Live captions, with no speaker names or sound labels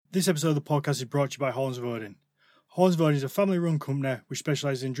This episode of the podcast is brought to you by Horns of Odin. Horns of Odin is a family-run company which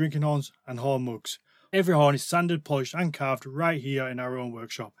specialises in drinking horns and horn mugs. Every horn is sanded, polished and carved right here in our own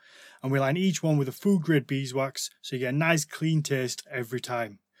workshop, and we line each one with a food-grade beeswax so you get a nice clean taste every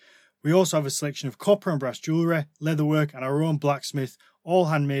time. We also have a selection of copper and brass jewellery, leatherwork and our own blacksmith, all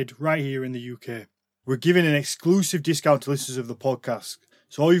handmade right here in the UK. We're giving an exclusive discount to listeners of the podcast,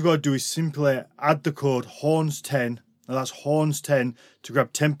 so all you've got to do is simply add the code HORNS10, and that's HORNS10, to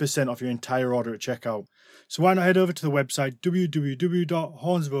grab 10% off your entire order at checkout. So why not head over to the website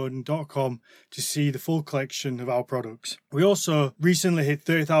www.hornsofodin.com to see the full collection of our products. We also recently hit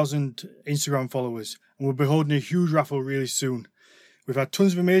 30,000 Instagram followers, and we'll be holding a huge raffle really soon. We've had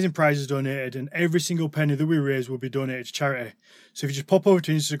tons of amazing prizes donated, and every single penny that we raise will be donated to charity. So if you just pop over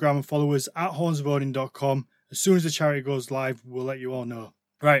to Instagram and follow us at hornsofodin.com, as soon as the charity goes live, we'll let you all know.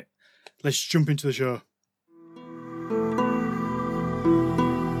 Right, let's jump into the show.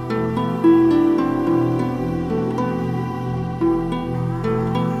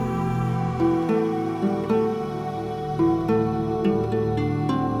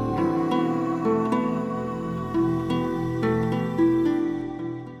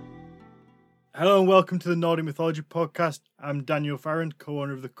 Hello and welcome to the Nordic Mythology Podcast. I'm Daniel Farrand,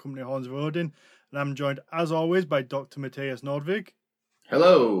 co-owner of the company Horns of Odin, and I'm joined as always by Dr. Matthias Nordvig.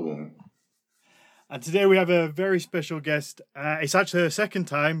 Hello. And today we have a very special guest. It's actually the second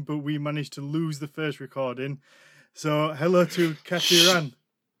time, but we managed to lose the first recording. So hello to Kati Rán.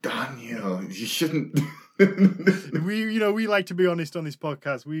 Daniel, you shouldn't. we like to be honest on this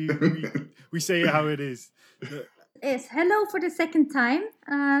podcast. We say it how it is. Yes, hello for the second time.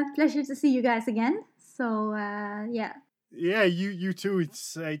 Pleasure to see you guys again. So, yeah. Yeah, you too.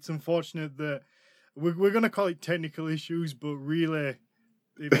 It's unfortunate that we're going to call it technical issues, but really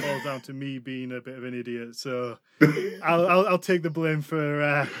it falls down to me being a bit of an idiot. So I'll take the blame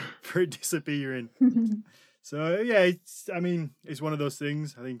for it disappearing. So yeah, it's one of those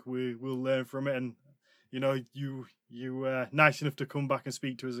things. I think we'll learn from it, and you nice enough to come back and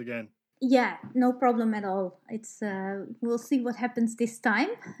speak to us again. Yeah, no problem at all. It's we'll see what happens this time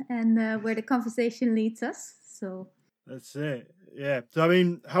and where the conversation leads us. So that's it. Yeah. So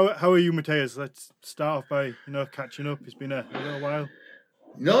how are you, Matthias? Let's start off by catching up. It's been a little while.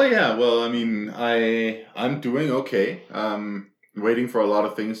 No, yeah. Well, I'm doing okay. Waiting for a lot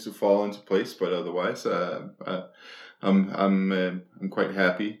of things to fall into place, but otherwise, I'm quite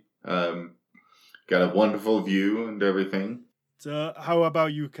happy. Got a wonderful view and everything. So how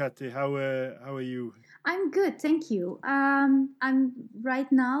about you, Kati? How are you? I'm good, thank you. I'm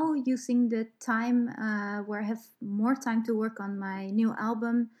right now using the time where I have more time to work on my new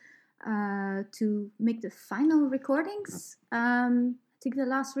album to make the final recordings. I think the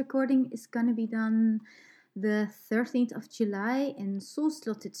last recording is going to be done the 13th of July in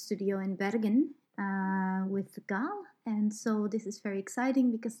Solslottet Studio in Bergen with Gal. And so this is very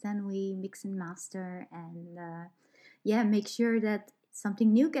exciting because then we mix and master and make sure that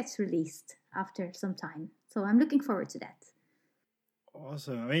something new gets released after some time. So I'm looking forward to that.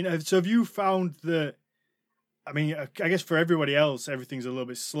 Awesome. So have you found that, I guess for everybody else, everything's a little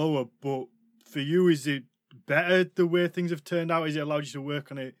bit slower, but for you, is it better the way things have turned out? Is it allowed you to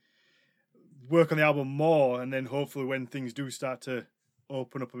work on the album more, and then hopefully when things do start to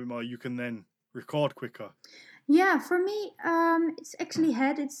open up a bit more, you can then record quicker? Yeah, for me, it's actually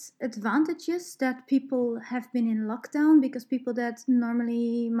had its advantages that people have been in lockdown, because people that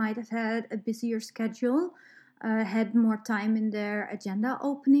normally might have had a busier schedule had more time in their agenda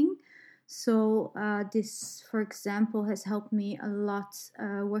opening. So this, for example, has helped me a lot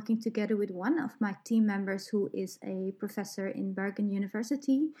working together with one of my team members who is a professor in Bergen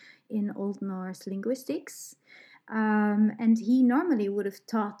University in Old Norse linguistics. And he normally would have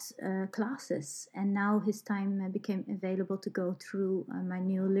taught classes, and now his time became available to go through my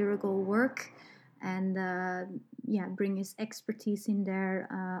new lyrical work and bring his expertise in there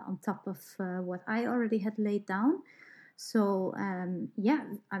on top of what I already had laid down. So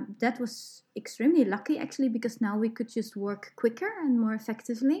that was extremely lucky actually, because now we could just work quicker and more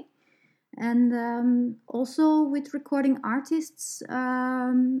effectively. And also with recording artists,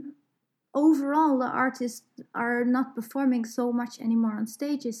 overall, the artists are not performing so much anymore on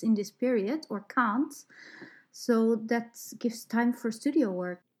stages in this period, or can't. So that gives time for studio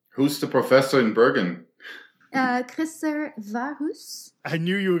work. Who's the professor in Bergen? Christer Varus. I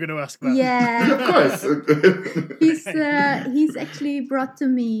knew you were going to ask that. Yeah. Of course. He's actually brought to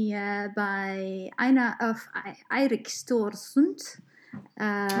me by Eirik Storsund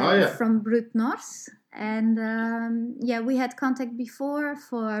from Brut Norse. And we had contact before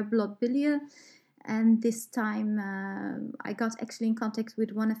for Blodbylgje, And this time I got actually in contact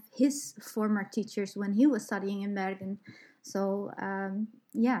with one of his former teachers when he was studying in Bergen. So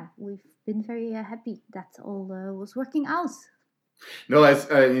we've been very happy that all was working out. No,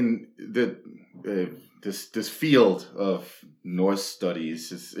 I mean this field of Norse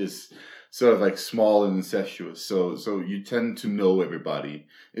studies is sort of like small and incestuous. So you tend to know everybody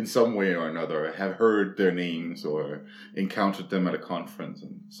in some way or another, have heard their names or encountered them at a conference,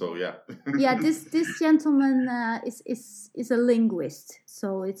 and so yeah. Yeah, this gentleman is a linguist,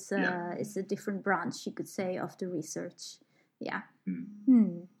 so it's a different branch, you could say, of the research. Yeah.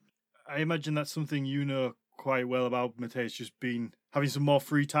 I imagine that's something you know quite well about, Mateus, just having some more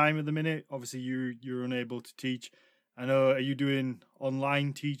free time at the minute. Obviously, you're unable to teach. I know. Are you doing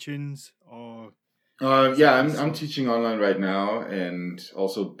online teachings or? I'm teaching online right now, and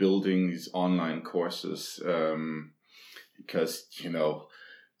also building these online courses because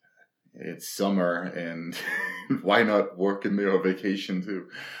it's summer, and why not work in their vacation too?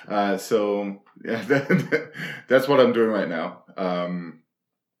 So yeah, that's what I'm doing right now.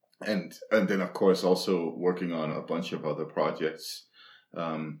 And then of course also working on a bunch of other projects,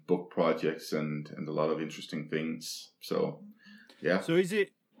 book projects, and a lot of interesting things. So yeah. So is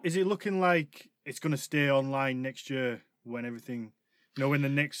it looking like it's going to stay online next year when everything, when the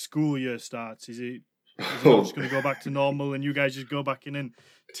next school year starts? Is it not just going to go back to normal and you guys just go back in and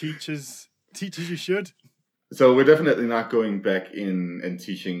teach as you should? So we're definitely not going back in and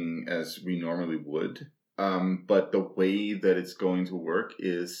teaching as we normally would. But the way that it's going to work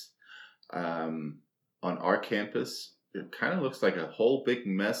is on our campus, it kind of looks like a whole big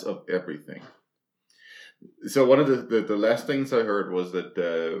mess of everything. So one of the last things I heard was that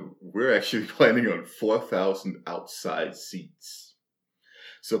we're actually planning on 4,000 outside seats.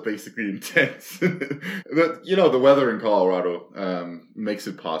 So basically intense. But, the weather in Colorado makes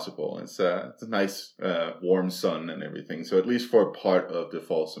it possible. It's a nice warm sun and everything. So at least for a part of the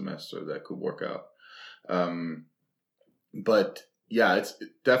fall semester, that could work out. But yeah, it's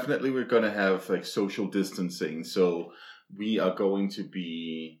definitely, we're going to have like social distancing. So we are going to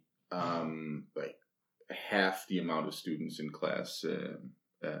be like half the amount of students in class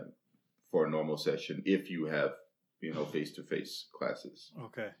for a normal session if you have face-to-face classes.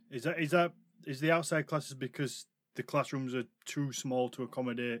 Okay. Is the outside classes because the classrooms are too small to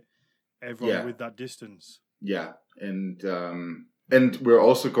accommodate everyone with that distance? Yeah. And we're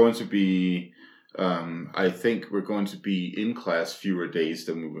also going to be I think we're going to be in class fewer days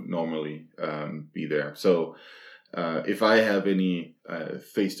than we would normally be there. So if I have any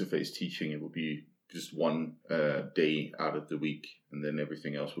face-to-face teaching, it will be just one day out of the week, and then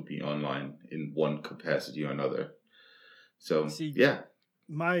everything else will be online in one capacity or another. So, yeah.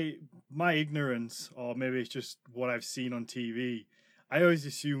 My ignorance, or maybe it's just what I've seen on TV, I always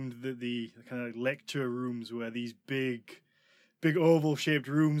assumed that the kind of lecture rooms were these big oval-shaped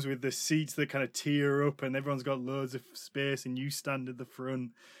rooms with the seats that kind of tear up, and everyone's got loads of space, and you stand at the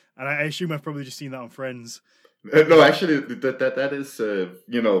front. And I assume I've probably just seen that on Friends. No, actually, that is,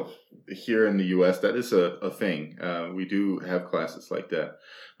 here in the US, that is a thing. We do have classes like that,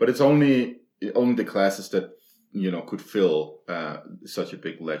 but it's only the classes that could fill such a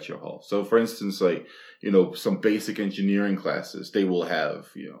big lecture hall. So, for instance, like some basic engineering classes, they will have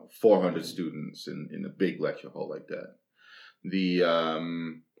 400 students in a big lecture hall like that. The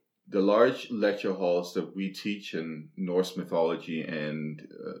large lecture halls that we teach in Norse mythology and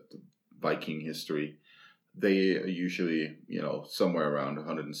Viking history, they are usually, somewhere around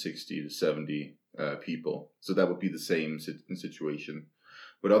 160 to 70 people. So that would be the same situation.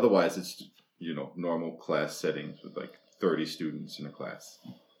 But otherwise, it's, normal class settings with like 30 students in a class.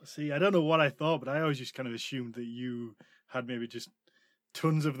 See, I don't know what I thought, but I always just kind of assumed that you had maybe just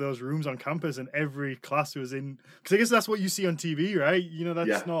tons of those rooms on campus and every class was in. Because I guess that's what you see on TV, right?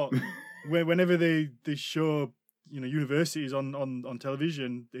 That's not... Whenever they show, universities on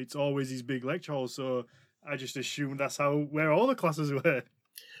television, it's always these big lecture halls. So I just assumed that's where all the classes were.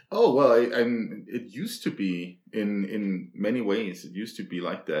 Oh, well, it used to be in many ways. It used to be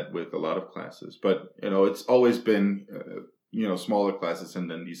like that with a lot of classes, but it's always been smaller classes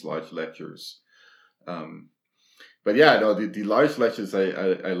and then these large lectures. But yeah, no, the large lectures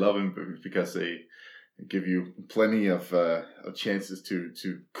I love them because they give you plenty of chances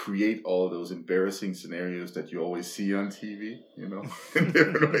to create all those embarrassing scenarios that you always see on TV. In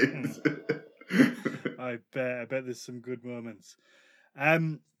different ways. I bet there's some good moments.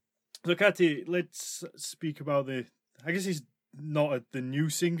 So, Kati, let's speak about I guess it's not the new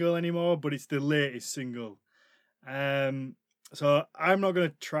single anymore, but it's the latest single. So I'm not going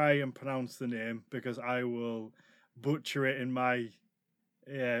to try and pronounce the name because I will butcher it in my...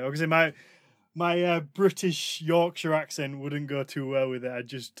 Yeah, obviously My British Yorkshire accent wouldn't go too well with it. I'd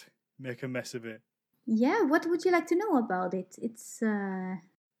just make a mess of it. Yeah, what would you like to know about it? It's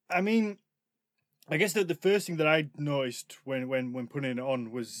I mean, I guess that the first thing that I noticed when putting it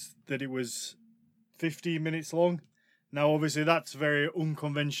on was that it was 15 minutes long. Now, obviously, that's very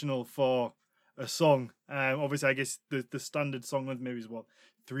unconventional for a song. Obviously, I guess the standard song length maybe is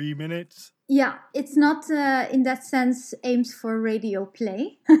 3 minutes? yeah, it's not in that sense aims for radio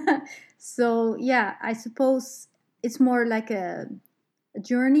play. So yeah, I suppose it's more like a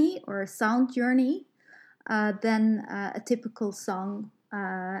journey or a sound journey than a typical song,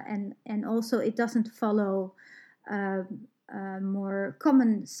 and also it doesn't follow more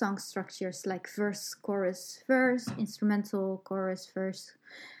common song structures like verse, chorus, verse, instrumental, chorus, verse.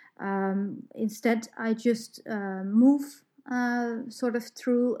 Instead, I just move sort of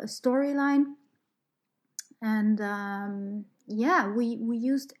through a storyline, and yeah, we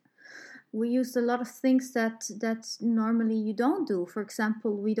used a lot of things that normally you don't do. For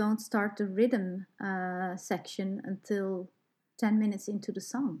example, we don't start the rhythm section until 10 minutes into the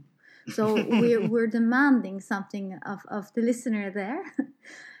song. So we're demanding something of the listener there.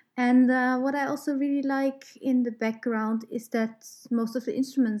 And what I also really like in the background is that most of the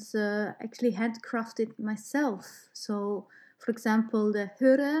instruments actually handcrafted myself. So, for example, the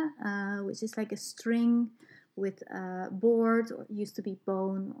hurre, which is like a string with board, or used to be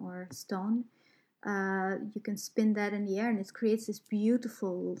bone or stone. You can spin that in the air and it creates this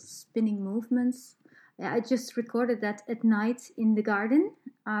beautiful spinning movements. I just recorded that at night in the garden.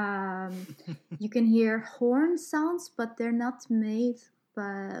 You can hear horn sounds, but they're not made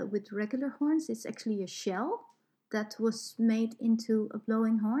with regular horns. It's actually a shell that was made into a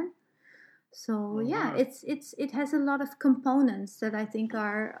blowing horn. So yeah, wow. it has a lot of components that I think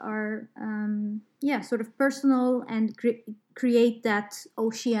are sort of personal and create that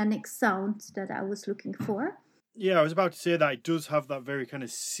oceanic sound that I was looking for. Yeah, I was about to say that it does have that very kind of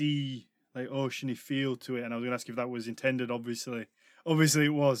sea, like oceany feel to it, and I was going to ask if that was intended. Obviously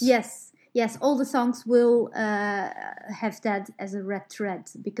it was. Yes, all the songs will have that as a red thread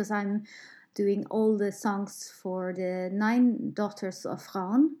because I'm doing all the songs for the 9 daughters of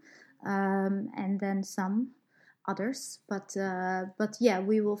Rán. And then some others, but yeah,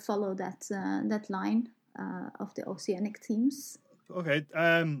 we will follow that line of the oceanic themes. Okay.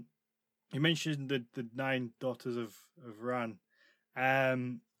 You mentioned the 9 daughters of Rán.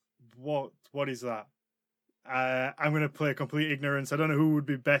 What is that? I'm going to play complete ignorance. I don't know who would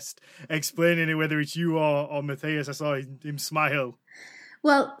be best explaining it, whether it's you or Matthias. I saw him smile.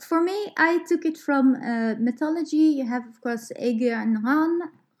 Well, for me, I took it from mythology. You have, of course, Aegir and Rán.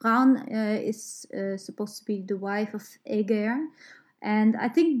 Rán is supposed to be the wife of Aegir, and I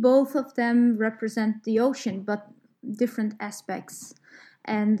think both of them represent the ocean, but different aspects.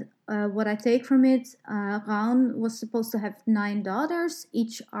 And what I take from it, Rán was supposed to have 9 daughters.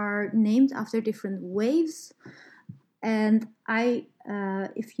 Each are named after different waves. And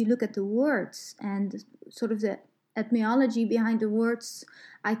if you look at the words and sort of the etymology behind the words,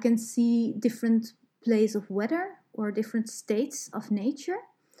 I can see different places of weather or different states of nature.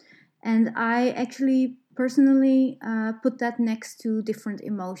 And I actually personally put that next to different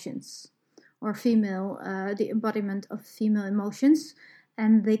emotions or the embodiment of female emotions.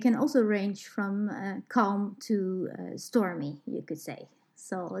 And they can also range from calm to stormy, you could say.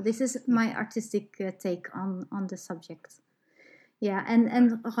 So this is my artistic take on the subject. Yeah,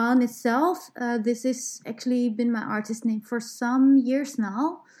 and Rán itself, this has actually been my artist name for some years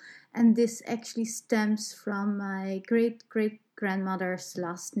now. And this actually stems from my great-great-grandmother's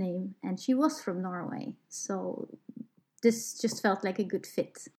last name. And she was from Norway. So this just felt like a good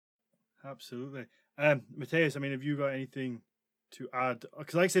fit. Absolutely. Matthias, I mean, have you got anything to add?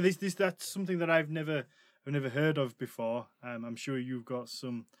 Because like I say, that's something that I've never heard of before. I'm sure you've got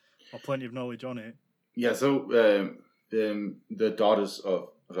some or plenty of knowledge on it. Yeah, so the daughters of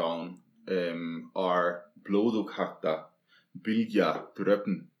Rán are Blodbylgje,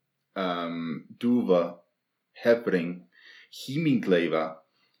 Drøppen, Duva, Hebring, Himingleiva,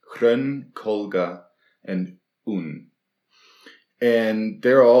 Hrönn, Kolga, and Un. And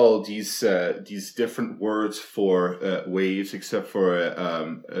they're all these different words for waves, except for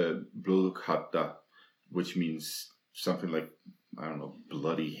Blodbylgje, which means something like, I don't know,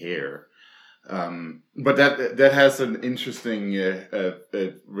 bloody hair. But that has an interesting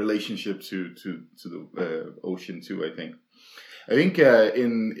relationship to the ocean too. I think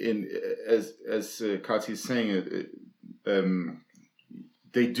in as Kati is saying,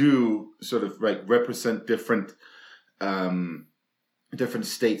 they do sort of represent different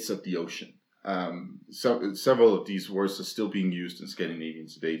states of the ocean. So several of these words are still being used in Scandinavian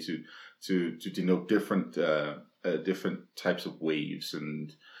today to denote different types of waves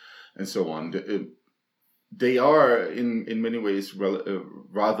and so on. They are in many ways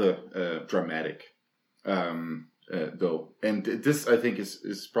rather dramatic, though, and this I think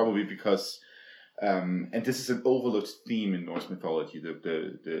is probably because. And this is an overlooked theme in Norse mythology: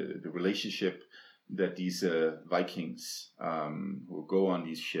 the relationship that these Vikings who go on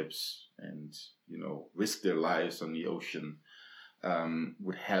these ships and risk their lives on the ocean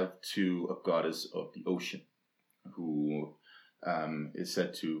would have to a goddess of the ocean, who is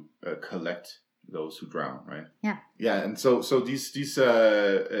said to collect those who drown. Right? Yeah, and so these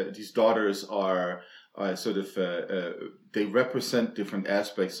daughters are. Sort of, they represent different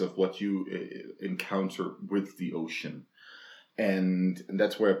aspects of what you encounter with the ocean, and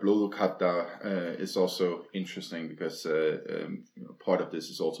that's where Blodbylgje is also interesting, because part of this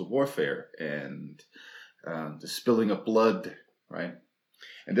is also warfare and the spilling of blood, right?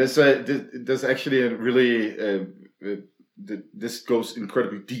 And there's actually a really this goes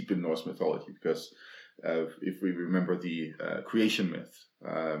incredibly deep in Norse mythology, because if we remember the creation myth.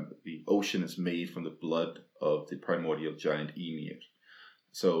 The ocean is made from the blood of the primordial giant Ymir.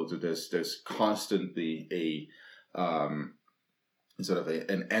 So there's constantly an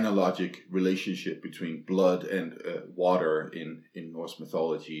analogic relationship between blood and water in Norse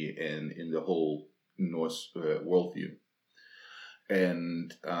mythology and in the whole Norse worldview.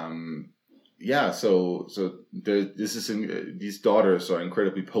 And these daughters are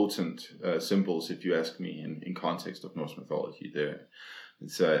incredibly potent symbols, if you ask me, in context of Norse mythology.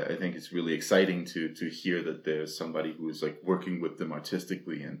 I think it's really exciting to hear that there's somebody who is like working with them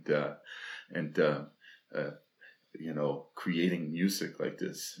artistically and creating music like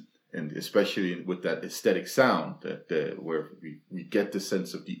this, and especially with that aesthetic sound that where we get the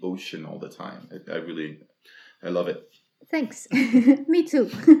sense of the ocean all the time. I love it. Thanks. Me too.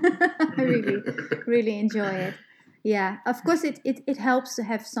 I really enjoy it. Yeah, of course it helps to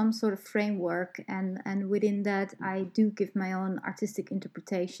have some sort of framework, and within that I do give my own artistic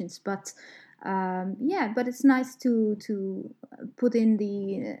interpretations, but but it's nice to put in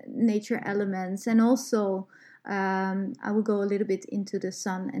the nature elements, and also I will go a little bit into the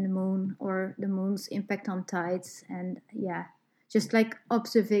sun and the moon, or the moon's impact on tides, and just like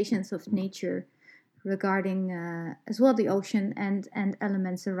observations of nature regarding as well the ocean and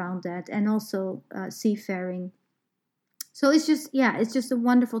elements around that, and also seafaring. So it's just a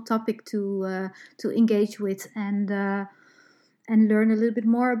wonderful topic to engage with and learn a little bit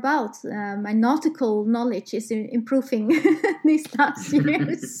more about. My nautical knowledge is improving these last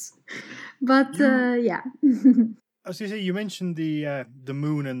years, but I was going to say, you mentioned the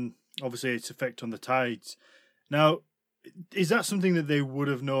moon and obviously its effect on the tides. Now, is that something that they would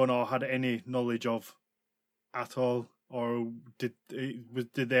have known or had any knowledge of at all, or did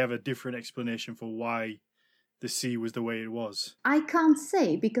they have a different explanation for why the sea was the way it was? I can't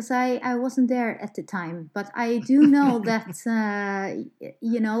say, because I wasn't there at the time, but I do know that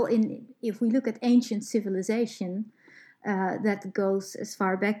if we look at ancient civilization that goes as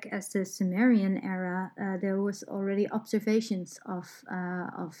far back as the Sumerian era, there was already observations of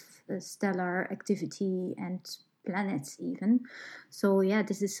stellar activity and planets even. So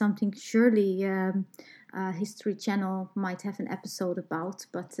this is something surely History Channel might have an episode about,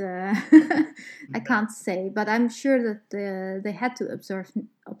 but I can't say. But I'm sure that they had to observe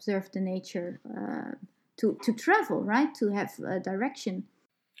the nature to travel, right? To have a direction.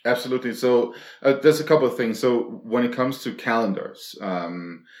 Absolutely. So there's a couple of things. So when it comes to calendars,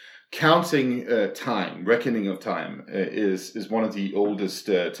 counting time, reckoning of time, is one of the oldest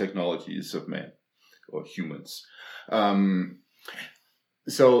technologies of man or humans.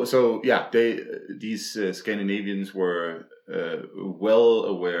 These Scandinavians were well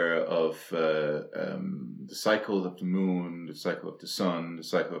aware of the cycle of the moon, the cycle of the sun, the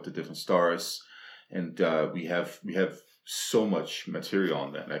cycle of the different stars, and we have so much material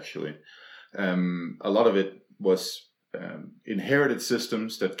on that. Actually, a lot of it was inherited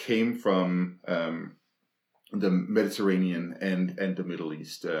systems that came from the Mediterranean and the Middle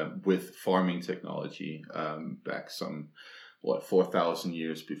East with farming technology back some 4,000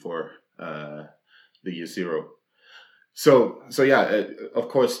 years before the year zero. Of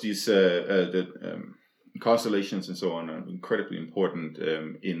course these constellations and so on are incredibly important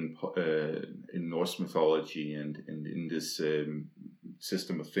in Norse mythology and in this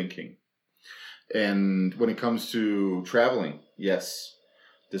system of thinking. And when it comes to traveling, yes,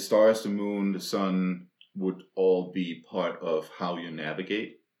 the stars, the moon, the sun would all be part of how you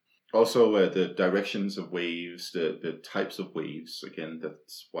navigate. Also, the directions of waves, the types of waves. Again,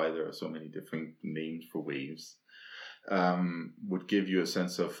 that's why there are so many different names for waves. Would give you a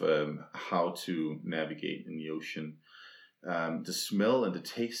sense of how to navigate in the ocean. The smell and the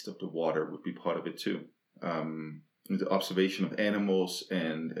taste of the water would be part of it too. The observation of animals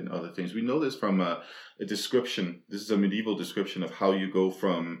and other things. We know this from a description. This is a medieval description of how you go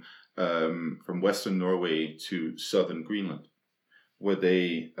from Western Norway to southern Greenland, where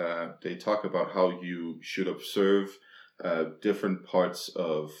they talk about how you should observe different parts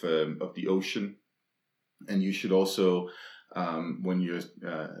of the ocean, and you should also when you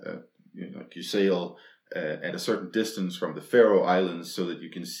sail at a certain distance from the Faroe Islands, so that you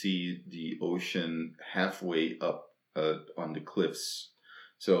can see the ocean halfway up on the cliffs.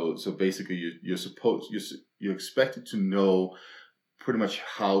 So basically, you're expected to know pretty much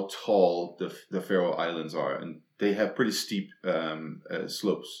how tall the Faroe Islands are, and they have pretty steep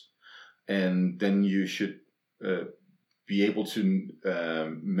slopes. And then you should be able to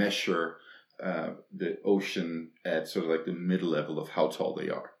measure the ocean at sort of like the middle level of how tall they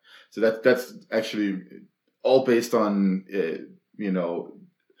are. So that's actually all based on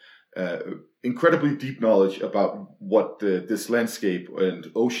incredibly deep knowledge about what this landscape and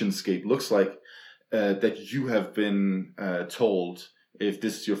oceanscape looks like, that you have been told, if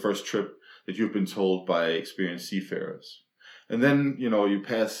this is your first trip, that you've been told by experienced seafarers. And then you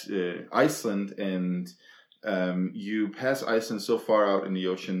pass Iceland, and you pass Iceland so far out in the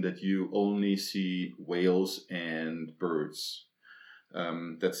ocean that you only see whales and birds.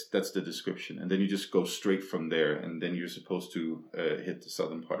 That's the description, and then you just go straight from there, and then you're supposed to hit the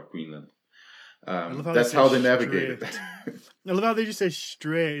southern part of Greenland. That's how they navigate it. I love how they just say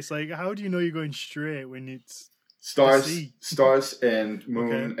straight. It's like, how do you know you're going straight when it's stars and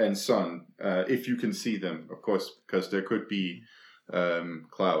moon and sun, if you can see them, of course, because there could be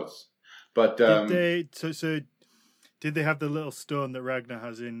clouds. But did they have the little stone that Ragnar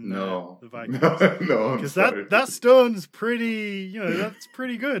has in the Vikings? No, because that stone's pretty. That's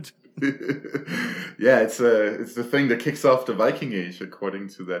pretty good. Yeah, it's the thing that kicks off the Viking Age, according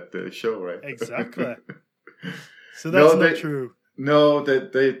to that show, right? Exactly. So that's not true. No,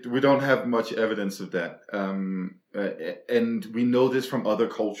 we don't have much evidence of that, and we know this from other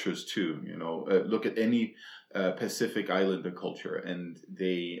cultures too. Look at any Pacific Islander culture, and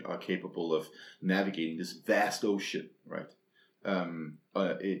they are capable of navigating this vast ocean, right?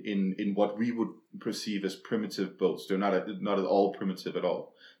 In what we would perceive as primitive boats. They're not at all primitive at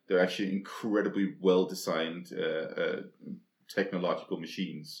all. They're actually incredibly well designed technological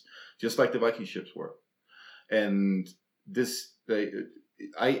machines, just like the Viking ships were. And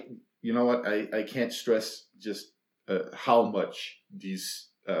I can't stress just how much these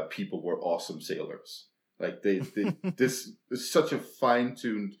people were awesome sailors. Like this is such a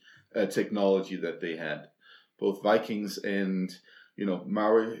fine-tuned technology that they had, both Vikings and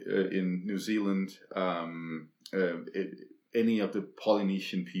Maori in New Zealand, any of the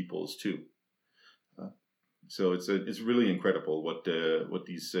Polynesian peoples too. So it's really incredible what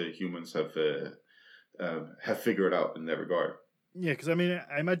these humans have figured out in that regard. Yeah, because I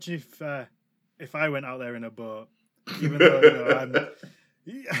imagine if I went out there in a boat, even though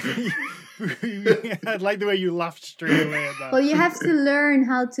I'd like the way you laughed straight away at that. Well, you have to learn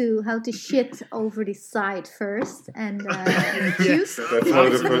how to shit over the side first, and juice. That's one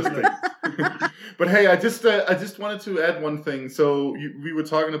of the first things. But hey, I just wanted to add one thing. So we were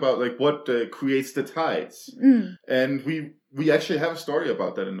talking about like what creates the tides, and we actually have a story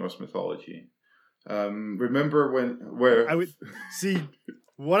about that in Norse mythology. Remember where I would see.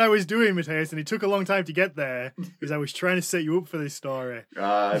 What I was doing, Matthias, and it took a long time to get there, is I was trying to set you up for this story.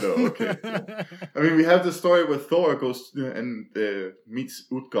 I know, okay. We have the story where Thor goes and meets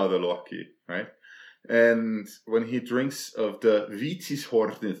Utgarðaloki, right? And when he drinks of the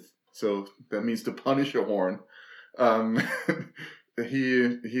Vítishornið, so that means the Punisher horn,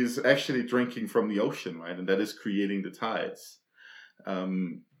 he's actually drinking from the ocean, right? And that is creating the tides.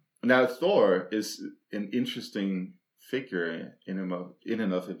 Now, Thor is an interesting figure in and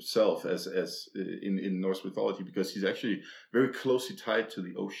of himself as in Norse mythology, because he's actually very closely tied to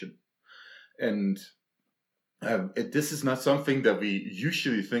the ocean, and this is not something that we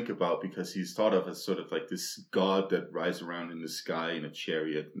usually think about, because he's thought of as sort of like this god that rides around in the sky in a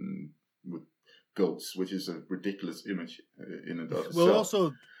chariot and with goats, which is a ridiculous image in and of itself. Well,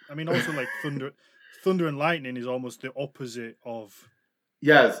 also like thunder and lightning is almost the opposite of.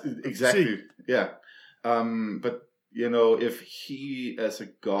 Yes, exactly. Sea. Yeah, but. If he, as a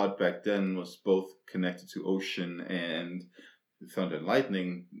god back then, was both connected to ocean and thunder and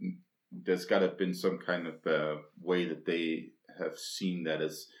lightning, there's got to have been some kind of way that they have seen that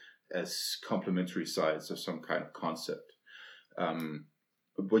as as complementary sides of some kind of concept,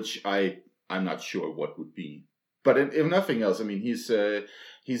 which I'm not sure what would be. But if nothing else, I mean, he's a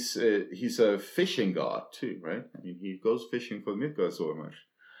fishing god too, right? I mean, he goes fishing for Midgårdsormr,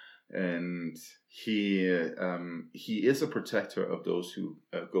 and he is a protector of those who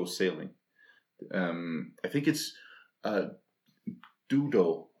go sailing. I think it's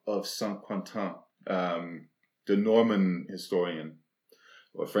Dudo of Saint-Quentin, the Norman historian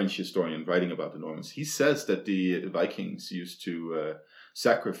or French historian writing about the Normans. He says that the Vikings used to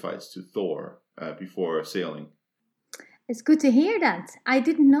sacrifice to Thor before sailing. It's good to hear that. I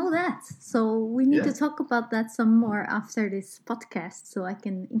didn't know that. So we need to talk about that some more after this podcast so I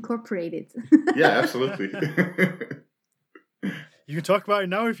can incorporate it. Yeah, absolutely. You can talk about it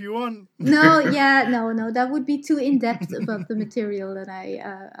now if you want. No, that would be too in-depth about the material that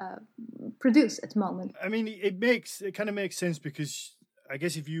I produce at the moment. I mean, it kind of makes sense because I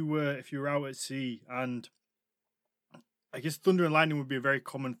guess if you were out at sea, and I guess thunder and lightning would be a very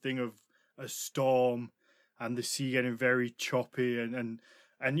common thing of a storm and the sea getting very choppy, and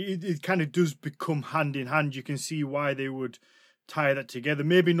it kind of does become hand in hand. You can see why they would tie that together.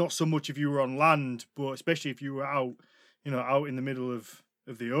 Maybe not so much if you were on land, but especially if you were out in the middle of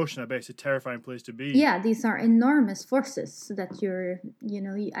the ocean. I bet it's a terrifying place to be. Yeah, these are enormous forces that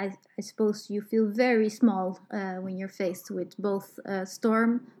I suppose you feel very small when you're faced with both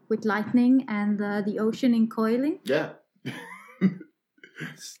storm with lightning and the ocean in coiling. Yeah.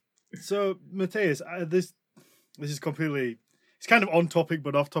 So, Matthias, this is completely, it's kind of on topic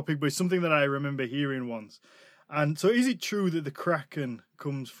but off topic, but it's something that I remember hearing once. And so is it true that the Kraken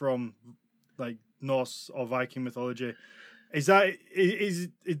comes from like Norse or Viking mythology? Is the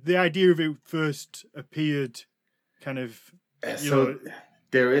idea of it first appeared kind of,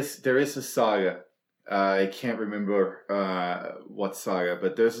 there is a saga. I can't remember what saga,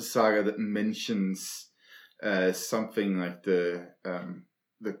 but there's a saga that mentions something like the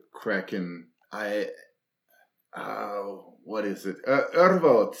Kraken. What is it?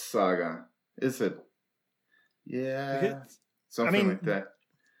 Örvot saga, is it? Yeah, something like that.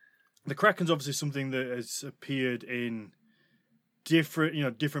 The Kraken's obviously something that has appeared in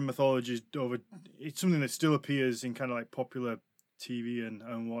different mythologies over. It's something that still appears in kind of like popular TV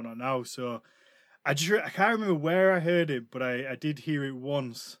and whatnot now. So I can't remember where I heard it, but I did hear it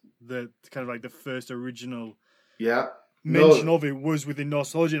once. That kind of like the first original mention of it was within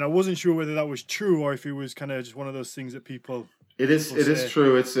Norseology, and I wasn't sure whether that was true or if it was kind of just one of those things that people. It is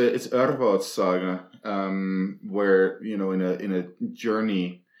true. It's Örvot saga, where in a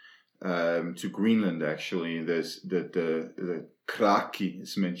journey to Greenland, actually, there's the Kraki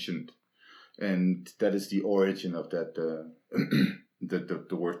is mentioned, and that is the origin of that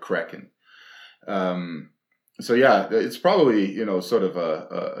the word Kraken. So yeah, it's probably sort of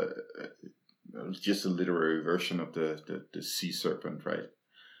just a literary version of the sea serpent, right?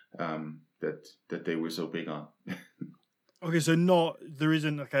 That they were so big on. Okay, so there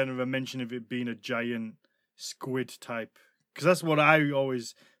isn't a kind of a mention of it being a giant squid type, because that's what I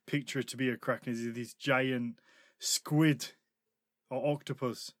always picture it to be. A Kraken is these giant squid or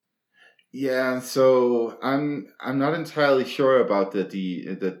octopus. Yeah, so I'm not entirely sure about the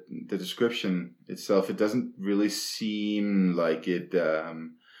description itself. It doesn't really seem like it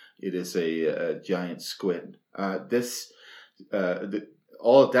is a giant squid. All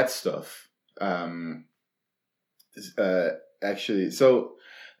of that stuff. Actually, so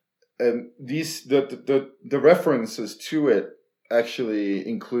the references to it actually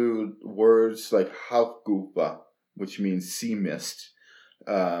include words like havgupa, which means sea mist,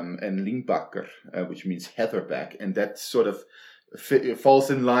 and lingbakker, which means heatherback, and that sort of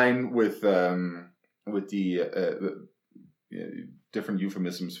falls in line with the different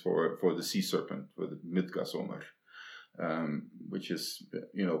euphemisms for the sea serpent, for the Midgårdsormr, which is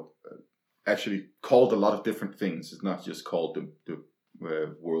actually called a lot of different things. It's not just called the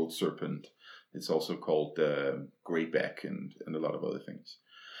world serpent. It's also called greyback and a lot of other things.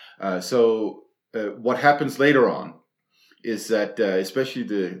 So what happens later on is that especially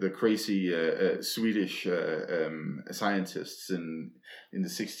the crazy Swedish scientists in the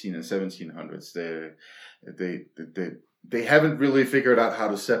 16 and 1700s, they haven't really figured out how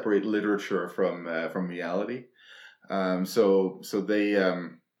to separate literature from reality. So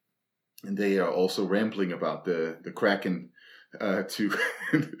they are also rambling about the Kraken to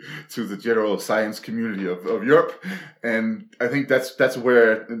the general science community of Europe, and I think that's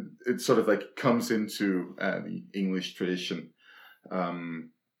where it sort of like comes into the English tradition.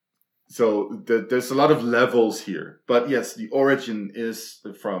 So there's a lot of levels here, but yes, the origin is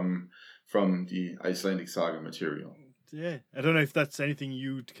from the Icelandic saga material. yeah, I don't know if that's anything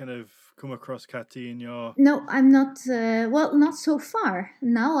you'd kind of come across, Kati, in your... No, I'm not. Well, not so far.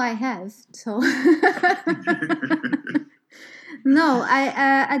 Now I have. So no,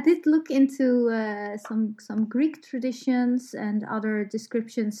 I did look into some Greek traditions and other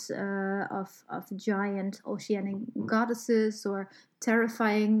descriptions of giant oceanic goddesses or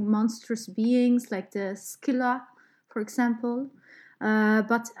terrifying monstrous beings like the Scylla, for example.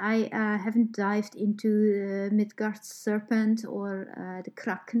 But I haven't dived into Midgard's serpent or the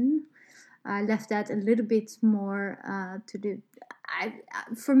Kraken. I left that a little bit more to the.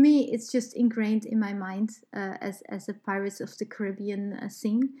 For me, it's just ingrained in my mind as a Pirates of the Caribbean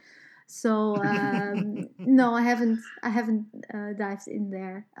scene. So no, I haven't dived in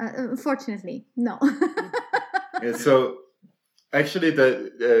there. Unfortunately, no. Yeah, so actually,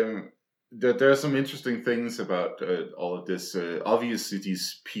 there are some interesting things about all of this. Obviously,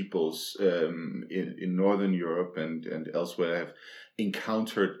 these peoples in Northern Europe and elsewhere have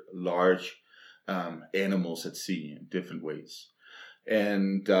encountered large animals at sea in different ways.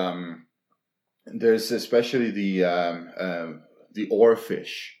 And there's especially the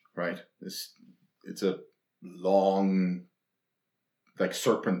oarfish, right? It's a long, like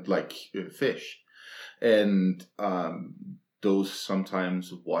serpent-like fish, and those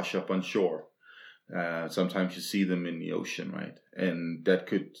sometimes wash up on shore. Sometimes you see them in the ocean, right? And that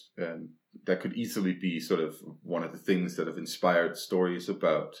could easily be sort of one of the things that have inspired stories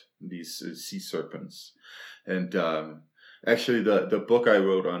about these sea serpents. And actually, the book I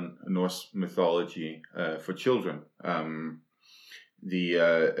wrote on Norse mythology for children, I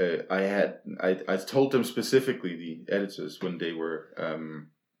told them specifically, the editors, when they were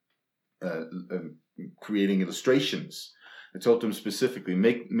creating illustrations, I told them specifically,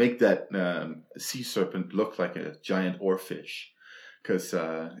 make that sea serpent look like a giant oarfish, because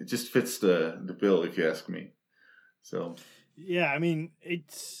it just fits the bill, if you ask me. So yeah, I mean,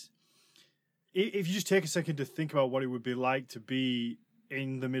 it's, if you just take a second to think about what it would be like to be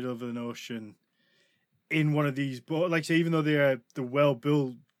in the middle of an ocean in one of these boats, like say, even though they're the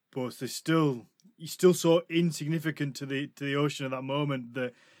well-built boats, you're still so insignificant to the ocean at that moment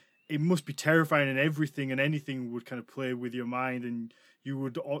that it must be terrifying, and everything and anything would kind of play with your mind, and you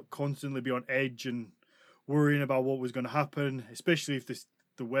would constantly be on edge and worrying about what was going to happen, especially if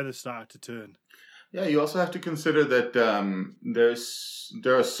the weather started to turn. Yeah, you also have to consider that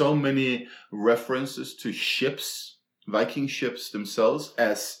there are so many references to ships, Viking ships themselves,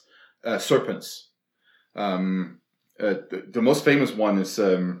 as serpents. The most famous one is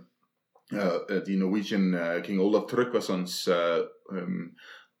the Norwegian King Olav Tryggvason's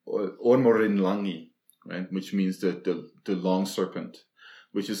Ormorin Langi, right, which means the long serpent,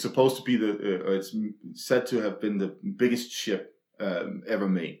 which is supposed to be it's said to have been the biggest ship ever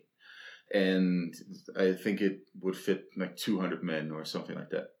made, and I think it would fit like 200 men or something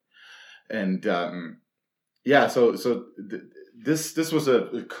like that. And this was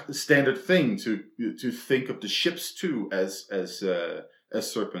a standard thing to think of the ships too as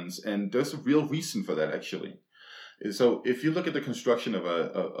serpents, and there's a real reason for that, actually. So if you look at the construction of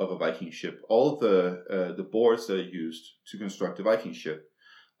a Viking ship, all the boards that are used to construct a Viking ship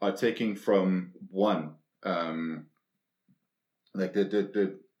are taken from one,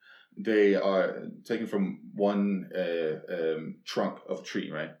 they are taken from one trunk of a tree,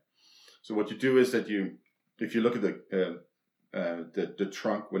 right? So what you do is that if you look at the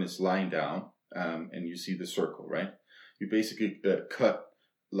trunk when it's lying down, and you see the circle, right? You basically cut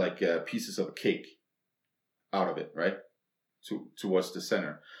like pieces of a cake out of it, right? Towards the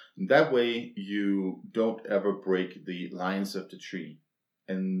center. And that way you don't ever break the lines of the tree.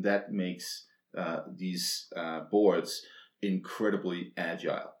 And that makes these boards incredibly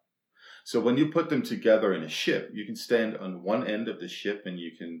agile. So when you put them together in a ship, you can stand on one end of the ship and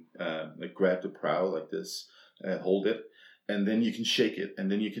you can grab the prow like this, hold it, and then you can shake it,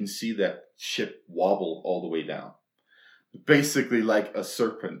 and then you can see that ship wobble all the way down. Basically like a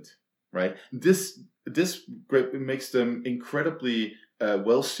serpent, right? This makes them incredibly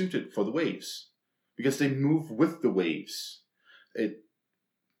well suited for the waves, because they move with the waves. It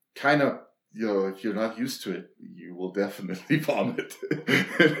kind of, if you're not used to it, you will definitely vomit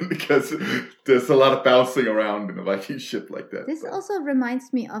because there's a lot of bouncing around in a Viking ship like that. This also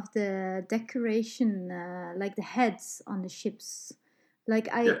reminds me of the decoration, like the heads on the ships. Like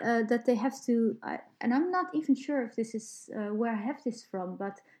that they have to, and I'm not even sure if this is where I have this from,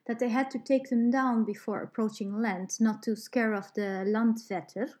 but that they had to take them down before approaching land, not to scare off the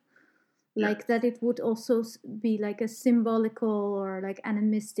landvetter. Like that it would also be like a symbolical or like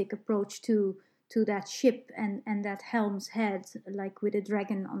animistic approach to that ship and that helm's head, like with a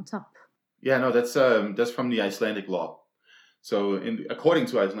dragon on top. Yeah, no, that's from the Icelandic law. So, according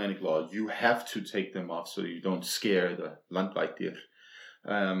to Icelandic law, you have to take them off so you don't scare the landvættir.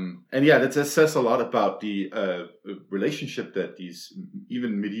 And yeah, that says a lot about the relationship that these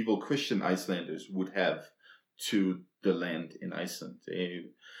even medieval Christian Icelanders would have to the land in Iceland.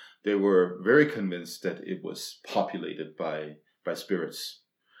 They were very convinced that it was populated by spirits.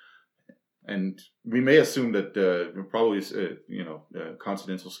 And we may assume that probably,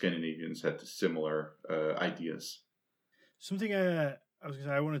 continental Scandinavians had similar ideas. Something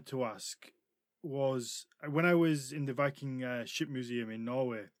I wanted to ask was, when I was in the Viking ship museum in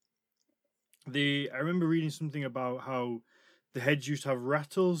Norway, I remember reading something about how the heads used to have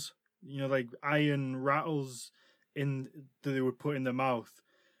rattles, like iron rattles that they would put in their mouth.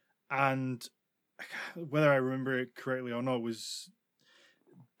 And whether I remember it correctly or not was,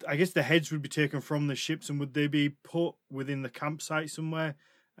 I guess the heads would be taken from the ships, and would they be put within the campsite somewhere,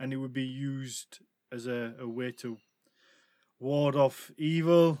 and it would be used as a way to ward off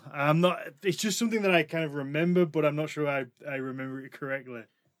evil? It's just something that I kind of remember, but I'm not sure I remember it correctly.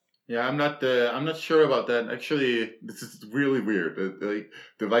 Yeah, I'm not sure about that. Actually, this is really weird.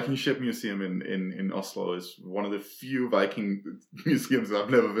 The Viking Ship Museum in Oslo is one of the few Viking museums I've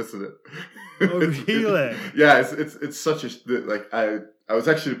never visited. Oh, really? Yeah, it's such a I was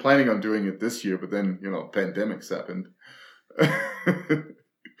actually planning on doing it this year, but then pandemics happened.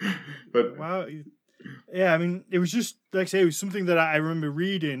 But wow. Yeah, I mean, it was just, like I say, it was something that I remember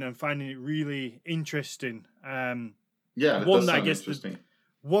reading and finding it really interesting. Yeah, that does sound interesting.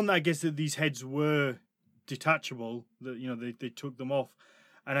 One that I guess that these heads were detachable, that they took them off.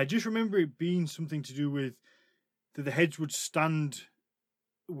 And I just remember it being something to do with that the heads would stand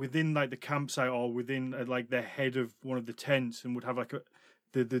within like the campsite or within like the head of one of the tents, and would have like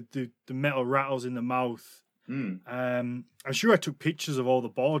the metal rattles in the mouth. I'm sure I took pictures of all the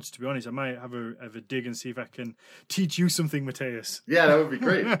boards, to be honest. I might have a dig and see if I can teach you something, Matthias. Yeah, that would be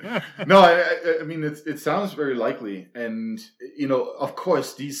great. No, I mean, it sounds very likely. And, of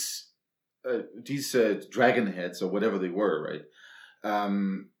course, these dragon heads or whatever they were, right?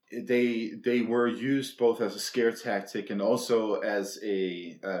 They were used both as a scare tactic and also as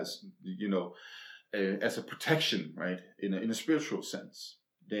a protection, right? In a spiritual sense.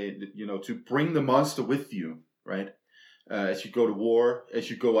 To bring the monster with you, right? As you go to war, as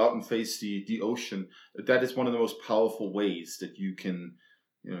you go out and face the ocean, that is one of the most powerful ways that you can,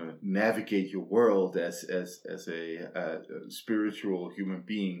 navigate your world as a spiritual human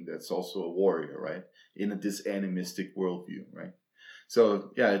being that's also a warrior, right? In this animistic worldview, right?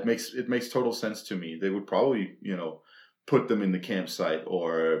 So yeah, it makes total sense to me. They would probably, put them in the campsite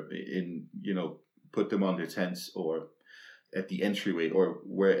or put them on their tents or at the entryway or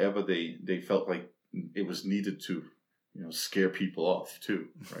wherever they felt like it was needed to, scare people off too,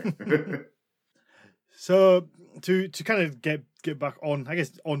 right? So to kind of get back on, I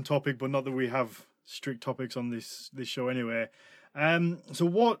guess, on topic, but not that we have strict topics on this show anyway. So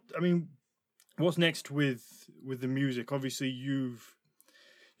what's next with the music? Obviously, you've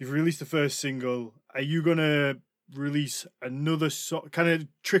released the first single. Are you gonna release another kind of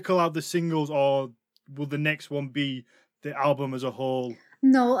trickle out the singles, or will the next one be the album as a whole?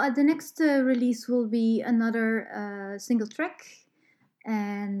 No, the next release will be another single track,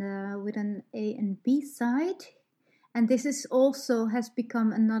 and with an A and B side. And this is also has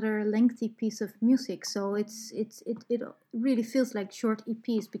become another lengthy piece of music. So it really feels like short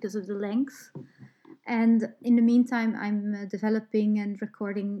EPs because of the length. And in the meantime, I'm developing and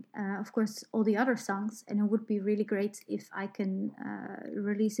recording, of course, all the other songs. And it would be really great if I can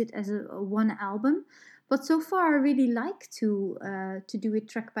release it as a one album. But so far, I really like to do it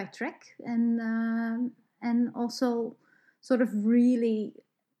track by track, and also sort of really,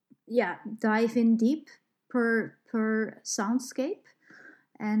 dive in deep per soundscape.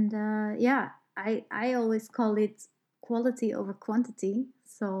 And I always call it quality over quantity.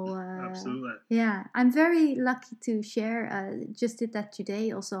 So absolutely, yeah, I'm very lucky to share. Just did that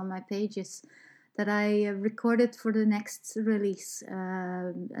today, also on my pages, that I recorded for the next release,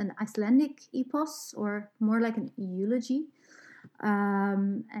 an Icelandic epos, or more like an eulogy.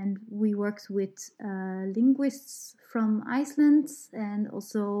 And we worked with linguists from Iceland, and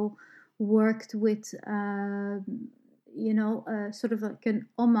also worked with, sort of like an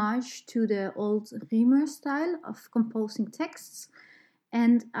homage to the old Riemer style of composing texts.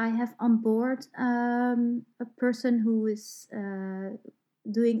 And I have on board a person who is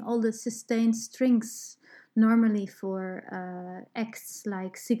doing all the sustained strings normally for acts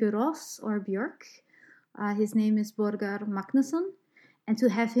like Sigur Rós or Björk. His name is Borgar Magnusson. And to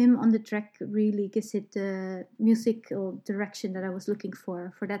have him on the track really gives it the musical direction that I was looking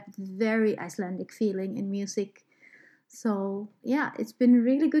for that very Icelandic feeling in music. So yeah, it's been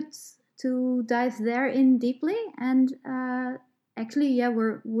really good to dive there in deeply. And actually, yeah,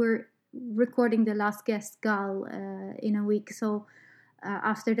 we're recording the last guest, Gal, in a week. So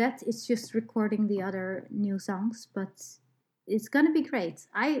after that, it's just recording the other new songs. But it's gonna be great.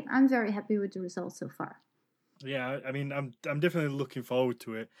 I'm very happy with the results so far. Yeah, I mean, I'm definitely looking forward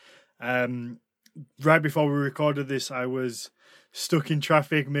to it. Right before we recorded this, I was stuck in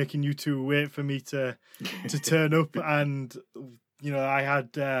traffic, making you two wait for me to turn up, and I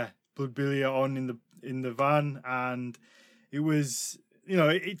had Blodbylgje on in the van, and it was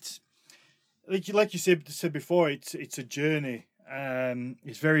it's like you said before, it's a journey.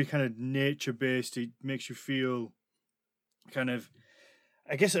 It's very kind of nature based. It makes you feel kind of,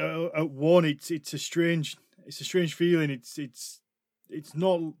 I guess, at one, it's a strange feeling. It's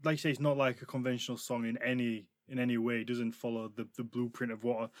not, like you say, it's not like a conventional song in any way. It doesn't follow the blueprint of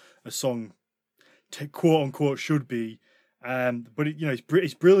what a song quote unquote should be. But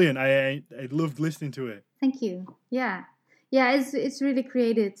it's brilliant. I loved listening to it. Thank you. Yeah, it's really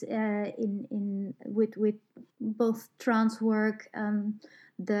created in with both trance work,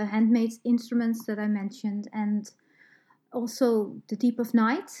 the handmade instruments that I mentioned, and also the deep of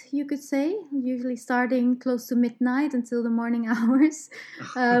night, you could say, usually starting close to midnight until the morning hours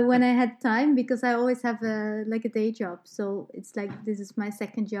when I had time, because I always have a day job. So it's like this is my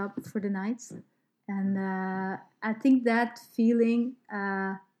second job for the nights. And I think that feeling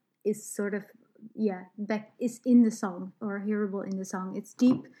is sort of, is in the song, or hearable in the song. It's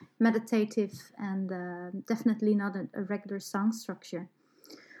deep, meditative, and definitely not a regular song structure.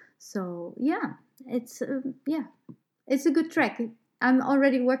 So yeah, it's it's a good track. I'm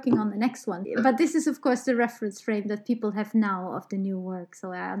already working on the next one. But this is, of course, the reference frame that people have now of the new work.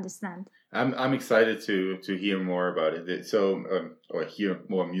 So I understand. I'm excited to hear more about it. So or hear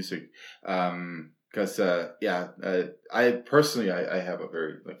more music. Because I personally I have a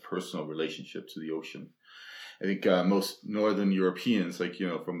very personal relationship to the ocean. I think most Northern Europeans,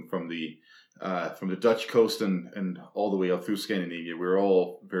 from the Dutch coast and all the way up through Scandinavia, we're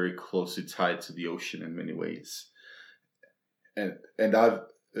all very closely tied to the ocean in many ways. And I've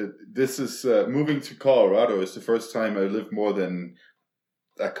this is moving to Colorado is the first time I lived more than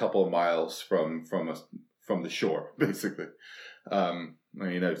a couple of miles from the shore, basically. I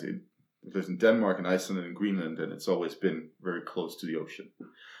mean, I've lived in Denmark and Iceland and Greenland, and it's always been very close to the ocean.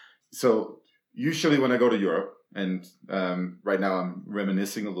 So usually when I go to Europe, and right now I'm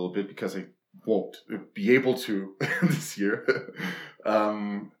reminiscing a little bit because I won't be able to this year,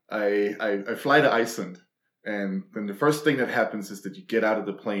 I fly to Iceland. And then the first thing that happens is that you get out of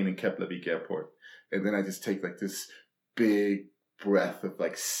the plane in Keflavik Airport. And then I just take this big breath of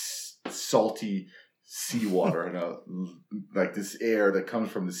salty seawater and this air that comes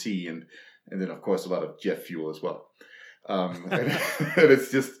from the sea. And then, of course, a lot of jet fuel as well. And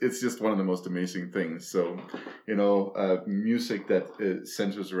it's just one of the most amazing things. So, music that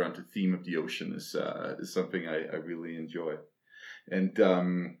centers around the theme of the ocean is something I really enjoy. And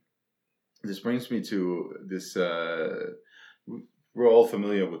this brings me to this. We're all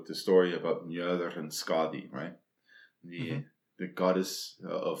familiar with the story about Njörður and Skadi, right? The goddess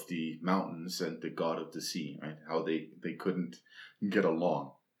of the mountains and the god of the sea, right? How they couldn't get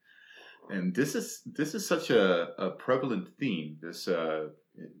along, and this is such a prevalent theme. So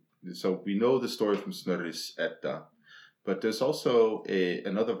we know the story from Snorri's Edda, but there's also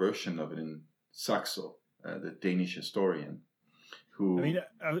another version of it in Saxo, the Danish historian. I mean,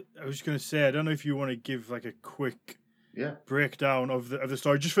 I was going to say, I don't know if you want to give a quick breakdown of the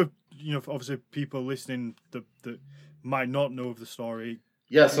story, just for for obviously people listening that might not know of the story.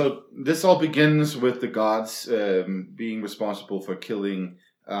 Yeah, so this all begins with the gods being responsible for killing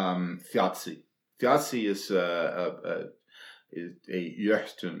Thjatsi. Thjatsi is a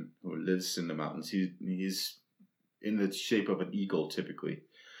Jötun who lives in the mountains. He's in the shape of an eagle typically,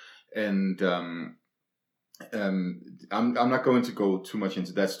 and I'm not going to go too much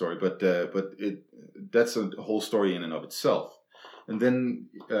into that story, but that's a whole story in and of itself. And then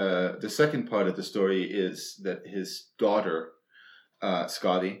the second part of the story is that his daughter,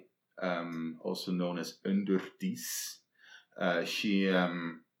 Skadi, also known as Undurdís, she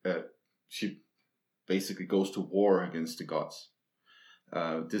basically goes to war against the gods.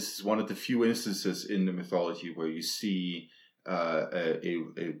 This is one of the few instances in the mythology where you see a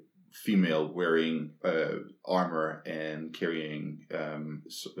female wearing armor and carrying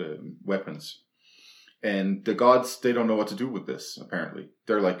weapons. And the gods, they don't know what to do with this, apparently.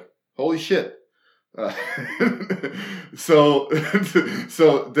 They're like, holy shit. So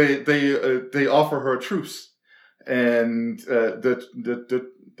they offer her a truce. And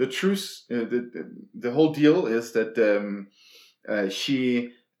the truth, the whole deal is that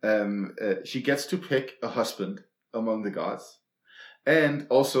she gets to pick a husband among the gods, and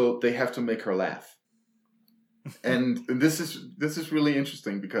also they have to make her laugh. And this is really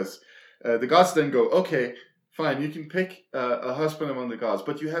interesting because the gods then go, okay, fine, you can pick a husband among the gods,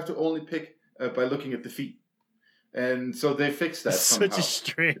 but you have to only pick by looking at the feet. And so they fix that somehow. Such a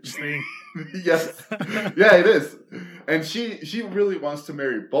strange thing. Yes. Yeah, it is. And she really wants to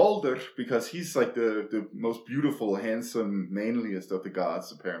marry Balder because he's like the most beautiful, handsome, manliest of the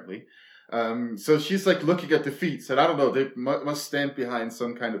gods, apparently. So she's like looking at the feet. Said, I don't know, they must stand behind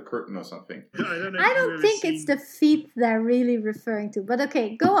some kind of curtain or something. I don't think it's the feet they're really referring to. But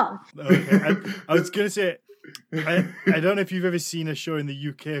okay, go on. Okay, I was going to say, I don't know if you've ever seen a show in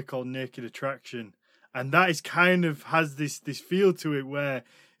the UK called Naked Attraction. And that is kind of has this feel to it where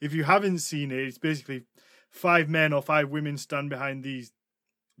if you haven't seen it, it's basically 5 men or 5 women stand behind these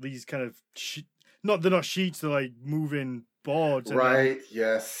kind of they're not sheets, they're like moving boards. Right.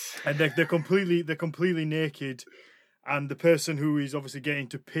 Yes. And they're completely naked, and the person who is obviously getting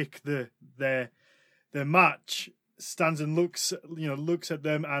to pick their match stands and looks at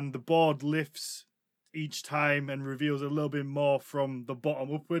them, and the board lifts each time and reveals a little bit more from the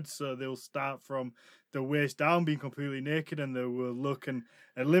bottom upwards. So they'll start from the waist down, being completely naked, and they will look and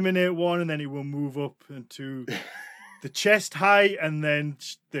eliminate one, and then it will move up into the chest height, and then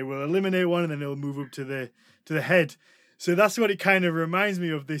they will eliminate one, and then it'll move up to the head. So that's what it kind of reminds me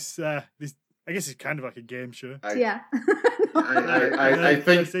of. This I guess it's kind of like a game show.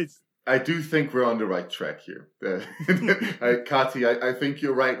 I do think we're on the right track here. Kati, I think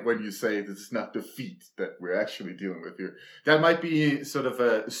you're right when you say this is not the feet that we're actually dealing with here. That might be sort of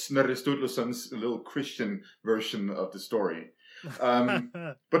a Snorri Sturluson's little Christian version of the story.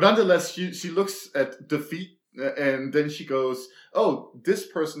 But nonetheless, she looks at the feet and then she goes, oh, this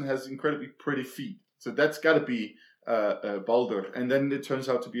person has incredibly pretty feet. So that's got to be Baldur. And then it turns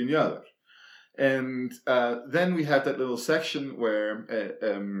out to be Njörður. And then we have that little section where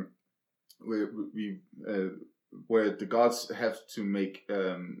the gods have to make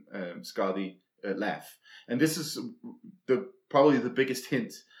Skadi laugh, and this is probably the biggest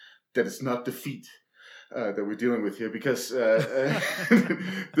hint that it's not the feet that we're dealing with here, because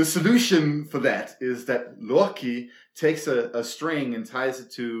the solution for that is that Loki takes a string and ties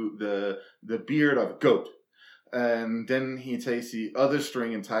it to the beard of a goat, and then he takes the other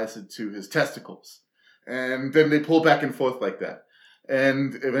string and ties it to his testicles, and then they pull back and forth like that.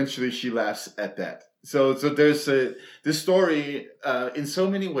 And eventually she laughs at that. So there's this story in so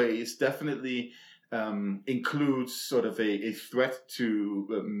many ways definitely includes sort of a threat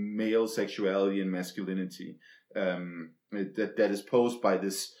to male sexuality and masculinity that is posed by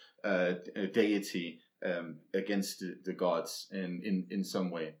this deity against the gods in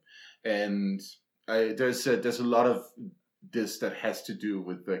some way. And there's a lot of this that has to do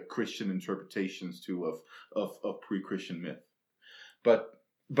with the Christian interpretations too of pre-Christian myth. But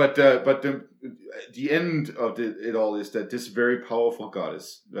the end of it all is that this very powerful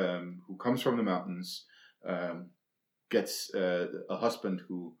goddess who comes from the mountains gets a husband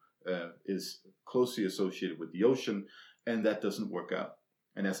who is closely associated with the ocean, and that doesn't work out.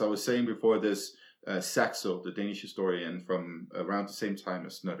 And as I was saying before, this Saxo, the Danish historian from around the same time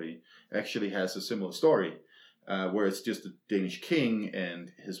as Snorri, actually has a similar story where it's just a Danish king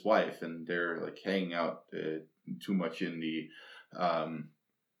and his wife, and they're like hanging out too much in the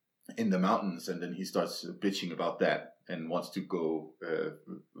mountains, and then he starts bitching about that and wants to go a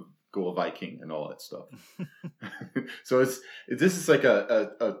Viking and all that stuff. So this is like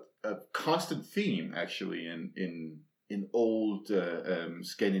a constant theme actually in old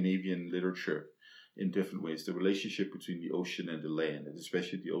Scandinavian literature in different ways. The relationship between the ocean and the land, and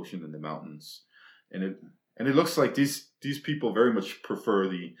especially the ocean and the mountains, and it looks like these people very much prefer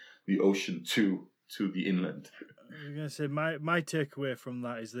the ocean to the inland. I'm gonna say my takeaway from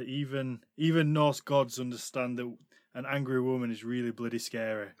that is that even Norse gods understand that an angry woman is really bloody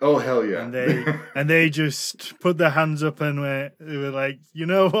scary. Oh hell yeah! And they just put their hands up and they were like, you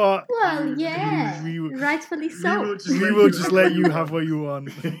know what? Well, yeah, rightfully so. We will just let you have what you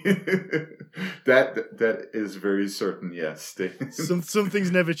want. That is very certain. Yes, some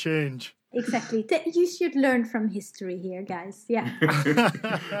things never change. Exactly. You should learn from history here, guys. Yeah.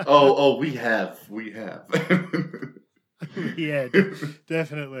 oh, we have. Yeah,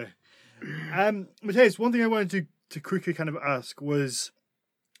 definitely. Matthias, one thing I wanted to quickly kind of ask was,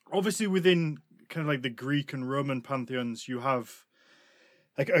 obviously within kind of like the Greek and Roman pantheons, you have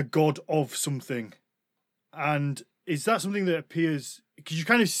like a god of something. And is that something that appears, because you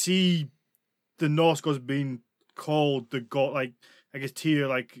kind of see the Norse gods being called the god, like I guess Tyr,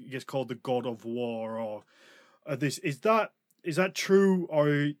 like gets called the god of war, or this is that true,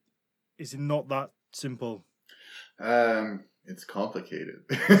 or is it not that simple? It's complicated.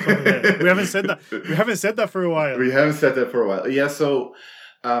 We haven't said that. We haven't said that for a while. We haven't said that for a while. Yeah. So,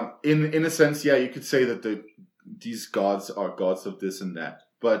 in a sense, yeah, you could say that these gods are gods of this and that.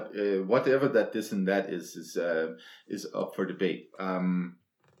 But whatever that this and that is up for debate.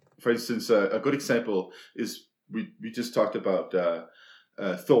 For instance, a good example is we just talked about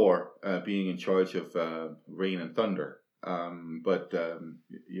Thor being in charge of rain and thunder.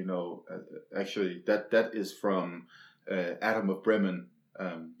 Actually, that is from Adam of Bremen,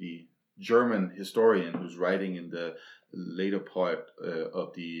 the German historian who's writing in the later part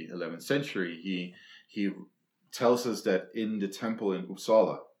of the 11th century. He tells us that in the temple in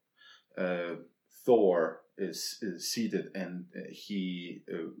Uppsala, Thor is seated, and he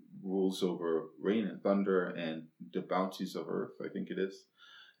rules over rain and thunder and the bounties of earth, I think it is,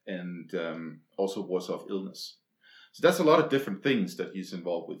 and also wards off illness. So that's a lot of different things that he's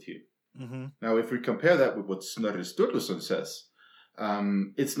involved with here. Mm-hmm. Now, if we compare that with what Snorri Sturluson says,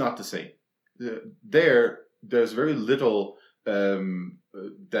 it's not the same. There's very little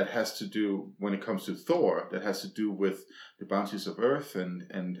that has to do, when it comes to Thor, that has to do with the bounties of earth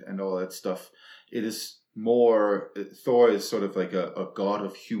and all that stuff. It is more, Thor is sort of like a god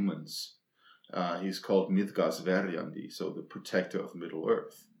of humans. He's called Midgårdsverjandi, so the protector of Middle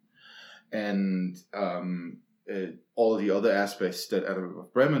Earth. And all the other aspects that Adam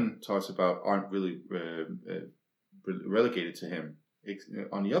of Bremen talks about aren't really relegated to him.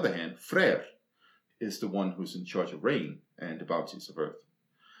 On the other hand, Freyr is the one who's in charge of rain and the bounties of earth.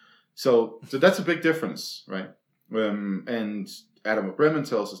 So that's a big difference, right? And Adam of Bremen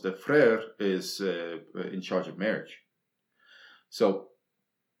tells us that Freyr is in charge of marriage. So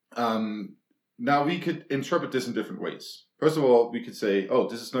now we could interpret this in different ways. First of all, we could say, oh,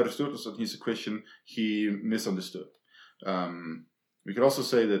 this is not a Sturluson, he's a Christian, he misunderstood. We could also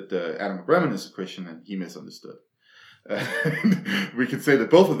say that Adam of Bremen is a Christian and he misunderstood. We could say that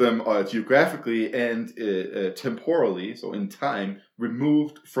both of them are geographically and temporally, so in time,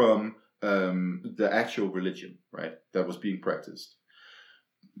 removed from the actual religion, right, that was being practiced.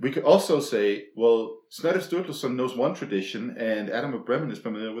 We could also say, well, Snorri Sturluson knows one tradition and Adam of Bremen is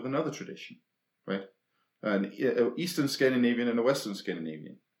familiar with another tradition, right? An Eastern Scandinavian and a Western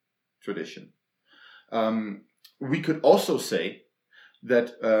Scandinavian tradition. We could also say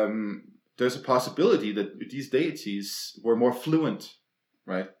that there's a possibility that these deities were more fluent,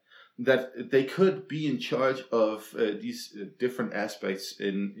 right? That they could be in charge of these different aspects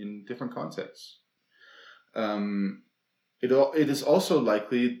in different contexts. It is also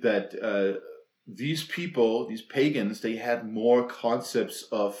likely that these people, these pagans, they had more concepts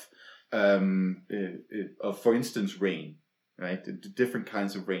of for instance, rain, right? The different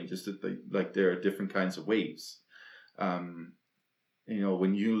kinds of rain, just like there are different kinds of waves.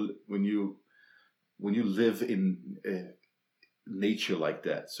 When you live in nature like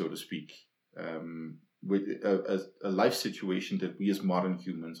that, so to speak, with a life situation that we as modern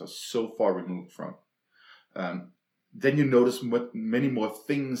humans are so far removed from, then you notice many more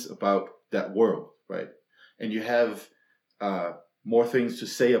things about that world, right? And you have more things to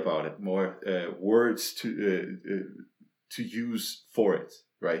say about it, more words to use for it,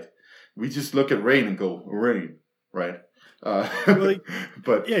 right? We just look at rain and go, rain, right?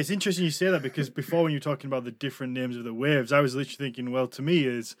 But yeah, it's interesting you say that, because before, when you're talking about the different names of the waves, I was literally thinking, well, to me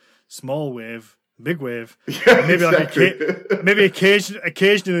is small wave, big wave, yeah, maybe exactly. maybe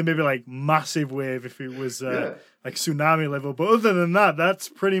occasionally maybe like massive wave if it was like tsunami level. But other than that, that's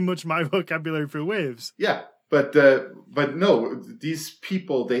pretty much my vocabulary for waves. Yeah. But no, these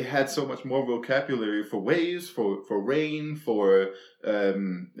people, they had so much more vocabulary for waves, for rain, for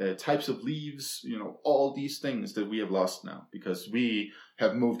types of leaves, all these things that we have lost now because we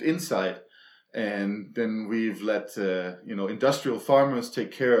have moved inside, and then we've let industrial farmers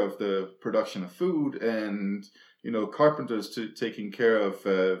take care of the production of food, and carpenters taking care of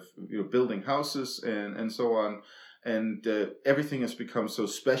building houses and so on. And everything has become so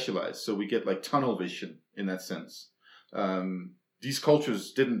specialized. So we get like tunnel vision in that sense. These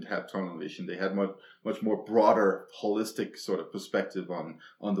cultures didn't have tunnel vision. They had much more broader, holistic sort of perspective on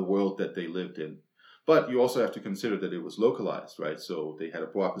the world that they lived in. But you also have to consider that it was localized, right? So they had a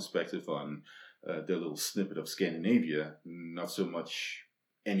broad perspective on their little snippet of Scandinavia, not so much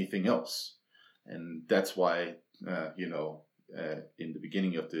anything else. And that's why, in the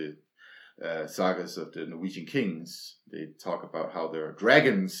beginning of the sagas of the Norwegian kings, they talk about how there are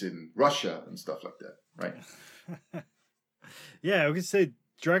dragons in Russia and stuff like that, right? Yeah, I could say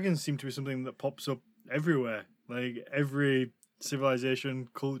dragons seem to be something that pops up everywhere. Like every civilization,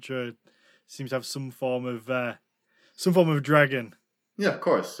 culture seems to have some form of dragon. Yeah, of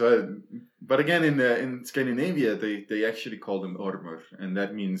course. But again, in Scandinavia, they actually call them ormur, and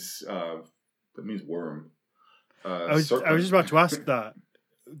that means worm. I was just about to ask that.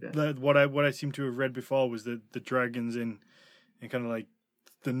 Yeah. What I seem to have read before was that the dragons in kind of like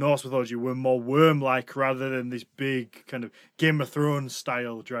the Norse mythology were more worm-like rather than this big kind of Game of Thrones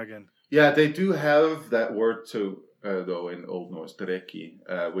style dragon. Yeah, they do have that word too, though, in Old Norse, dreki,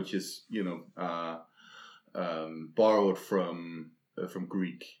 which is borrowed from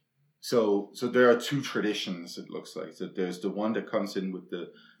Greek. So there are two traditions. It looks like so there's the one that comes in with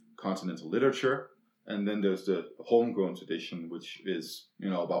the continental literature, and then there's the homegrown tradition, which is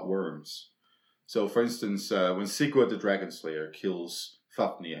about worms. So, for instance, when Sigurd the Dragon Slayer kills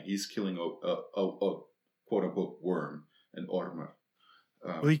Fafnir, he's killing a quote unquote worm, an ormur.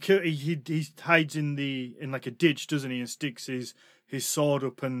 Well, he hides in like a ditch, doesn't he, and sticks his sword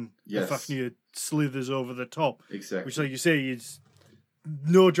up, and Yes. Fafnir slithers over the top. Exactly. Which, like you say, is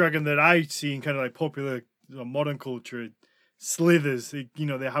no dragon that I see in kind of like popular modern culture slithers. They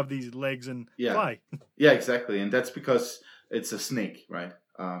have these legs and fly. Yeah, exactly, and that's because it's a snake, right?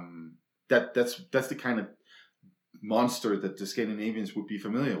 That's the kind of monster that the Scandinavians would be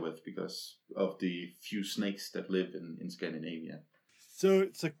familiar with because of the few snakes that live in Scandinavia. So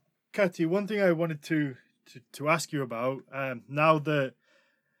Kati, one thing I wanted to ask you about now that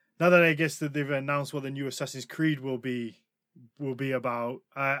I guess that they've announced what the new Assassin's Creed will be about,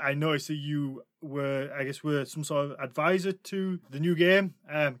 I noticed that you were some sort of advisor to the new game.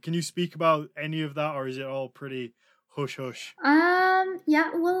 Can you speak about any of that, or is it all pretty hush hush?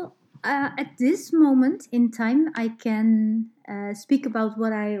 Yeah, well, at this moment in time, I can speak about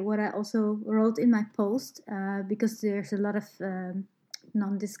what I also wrote in my post because there's a lot of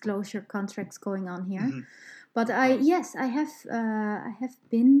non-disclosure contracts going on here. Mm-hmm. But I have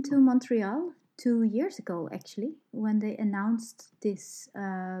been to Montreal 2 years ago, actually, when they announced this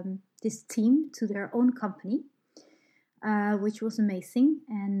team to their own company, which was amazing,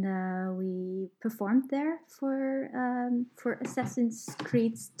 and we performed there for Assassin's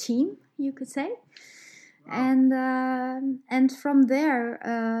Creed's team, you could say. Wow. And from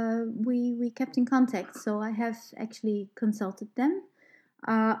there we kept in contact. So I have actually consulted them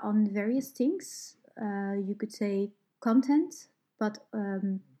on various things. You could say content, but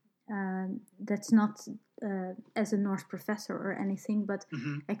that's not as a Norse professor or anything, but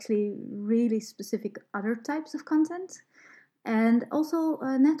actually really specific other types of content, and also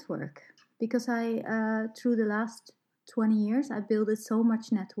network, because I through the last 20 years I built so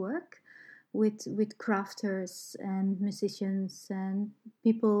much network with crafters and musicians and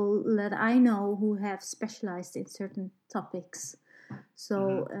people that I know who have specialized in certain topics.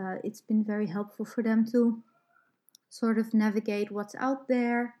 So it's been very helpful for them to sort of navigate what's out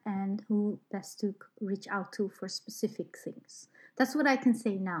there and who best to reach out to for specific things. That's what I can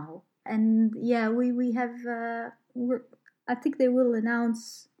say now. And yeah, we have. I think they will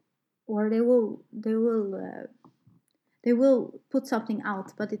announce, or they will put something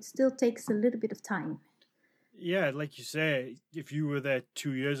out, but it still takes a little bit of time. Yeah, like you say, if you were there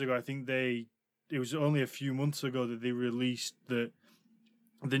 2 years ago, I think it was only a few months ago that they released that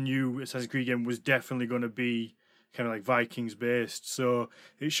the new Assassin's Creed game was definitely going to be kind of like Vikings based. So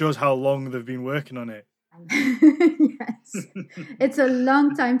it shows how long they've been working on it. Yes. It's a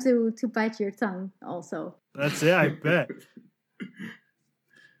long time to bite your tongue also. That's it, I bet.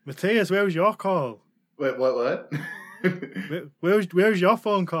 Matthias, where was your call? Wait, what? Where was your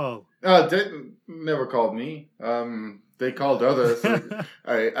phone call? They never called me. They called others.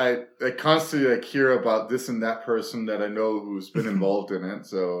 I constantly hear about this and that person that I know who's been involved in it.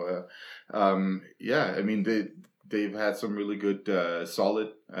 So yeah, I mean they've had some really good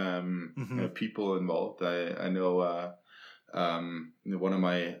solid people involved. I know one of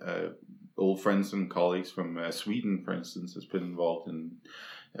my old friends and colleagues from Sweden, for instance, has been involved in.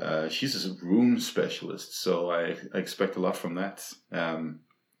 She's a room specialist, so I expect a lot from that.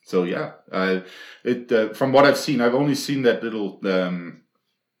 So yeah, from what I've seen, I've only seen that little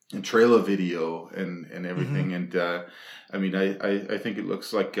trailer video and everything, and I mean, I think it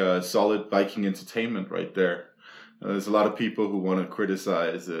looks like solid Viking entertainment right there. There's a lot of people who want to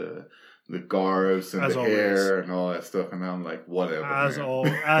criticize the garbs and hair and all that stuff, and I'm like, whatever. As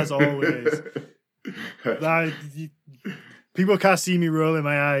always. People can't see me rolling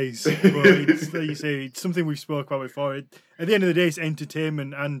my eyes, but it's, like you say, it's something we've spoke about before. At the end of the day, it's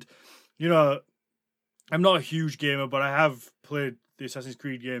entertainment, and I'm not a huge gamer, but I have played the Assassin's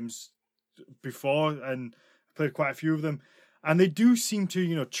Creed games before, and played quite a few of them. And they do seem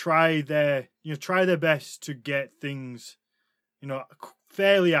to, try their best to get things,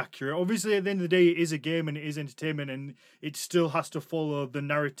 fairly accurate. Obviously, at the end of the day, it is a game and it is entertainment, and it still has to follow the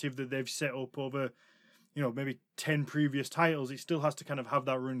narrative that they've set up over, maybe 10 previous titles. It still has to kind of have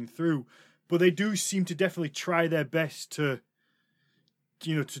that running through. But they do seem to definitely try their best to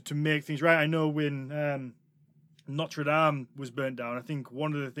make things right. I know when Notre Dame was burnt down, I think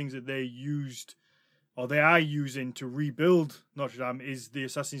one of the things that they used, or they are using to rebuild Notre Dame, is the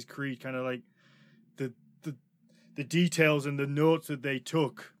Assassin's Creed kind of like the details and the notes that they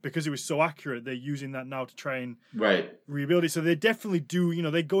took, because it was so accurate. They're using that now to try and rebuild it. So they definitely do,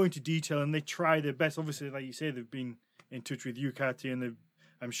 they go into detail and they try their best. Obviously, like you say, they've been in touch with you, Kati, and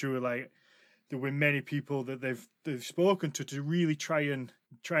I'm sure there were many people that they've spoken to really try and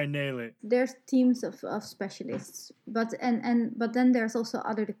nail it. There's teams of specialists, but then there's also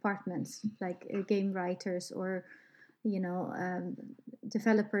other departments like game writers or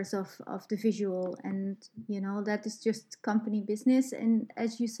developers of the visual, and that is just company business, and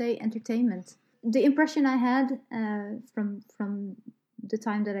as you say, entertainment. The impression I had from the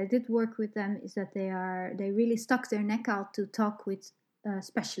time that I did work with them is that they really stuck their neck out to talk with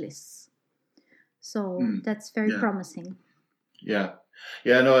specialists. So that's very promising. Yeah.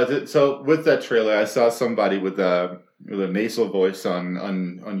 No. So with that trailer, I saw somebody with a nasal voice on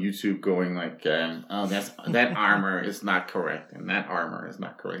YouTube going like, "Oh, that armor is not correct, and that armor is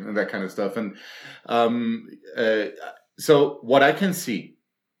not correct," and that kind of stuff. And so what I can see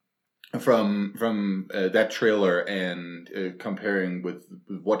from that trailer and comparing with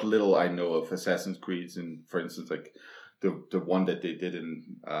what little I know of Assassin's Creed, and for instance, like the one that they did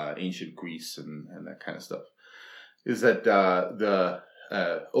in ancient Greece and that kind of stuff, is that the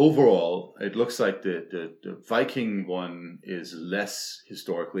overall, it looks like the Viking one is less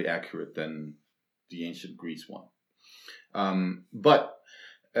historically accurate than the ancient Greece one. But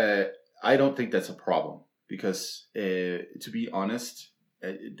I don't think that's a problem, because to be honest,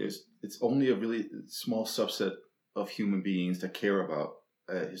 it's only a really small subset of human beings that care about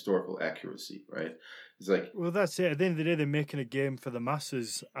historical accuracy, right? It's like, well, that's it. At the end of the day, they're making a game for the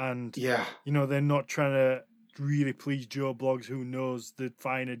masses, and yeah, they're not trying to really please Joe Blogs, who knows the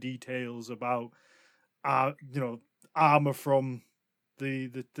finer details about armor from the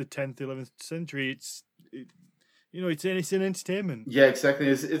 10th, 11th century. It's an entertainment. Yeah, exactly.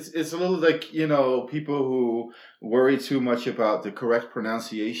 It's a little like, people who worry too much about the correct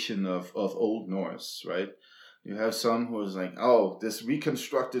pronunciation of Old Norse, right? You have some who's like, oh, this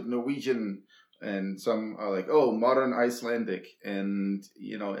reconstructed Norwegian, and some are like, oh, modern Icelandic. And,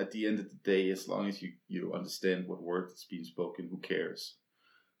 at the end of the day, as long as you understand what word is being spoken, who cares?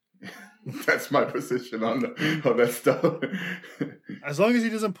 That's my position on that stuff. As long as he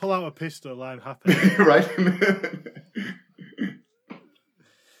doesn't pull out a pistol, I'm happy. Right?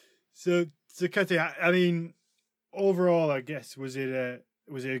 So Kati, I mean, overall, I guess, was it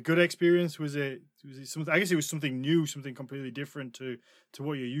a good experience? Was it something? I guess it was something new, something completely different to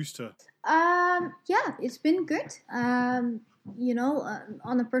what you're used to. Yeah, it's been good. On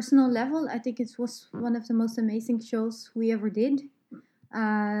a personal level, I think it was one of the most amazing shows we ever did.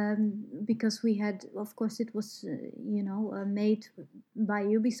 Because we had, of course, it was made by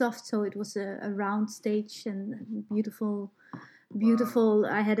Ubisoft, so it was a round stage and beautiful. Wow.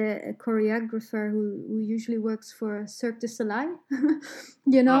 I had a choreographer who usually works for Cirque du Soleil, Oh,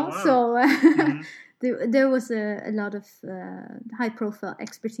 wow. So there was a lot of high-profile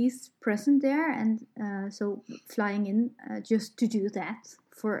expertise present there, and so flying in just to do that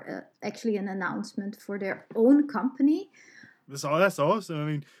for actually an announcement for their own company. That's awesome. I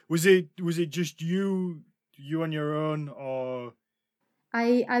mean, was it just you on your own, or?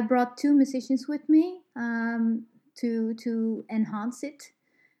 I brought 2 musicians with me to enhance it.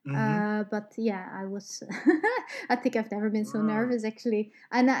 Mm-hmm. But yeah, I was. I think I've never been so nervous, actually,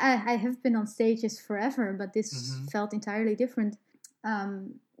 and I have been on stages forever, but this felt entirely different.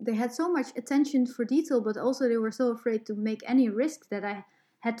 They had so much attention for detail, but also they were so afraid to make any risk that I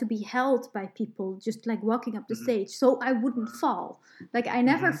had to be held by people just like walking up the stage so I wouldn't fall. Like, I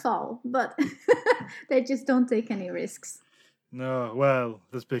never fall, but they just don't take any risks. No, well,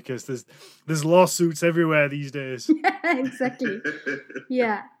 that's because there's lawsuits everywhere these days. Yeah, exactly.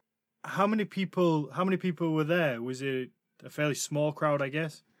 Yeah. How many people were there? Was it a fairly small crowd, I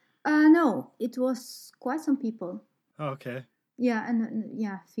guess? No, it was quite some people. Oh, okay. Yeah, and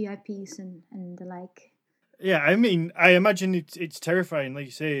VIPs and the like. Yeah, I mean, I imagine it's terrifying. Like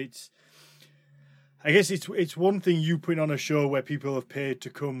you say, I guess it's one thing you putting on a show where people have paid to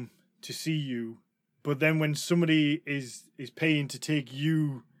come to see you, but then when somebody is paying to take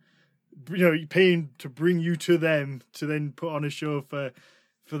you paying to bring you to them to then put on a show for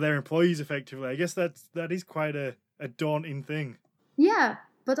their employees effectively. I guess that is quite a daunting thing. Yeah,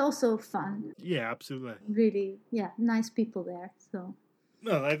 but also fun. Yeah, absolutely. Really, yeah, nice people there. So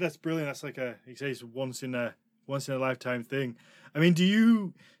no, that's brilliant. That's like it's once in a lifetime thing. I mean, do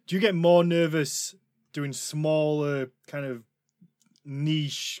you get more nervous doing smaller kind of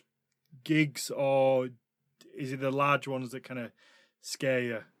niche gigs, or is it the large ones that kind of scare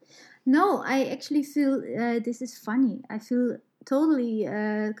you? No, I actually feel this is funny. I feel totally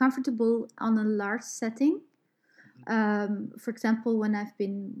comfortable on a large setting. For example, when I've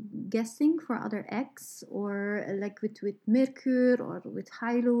been guesting for other acts, or like with Merkur or with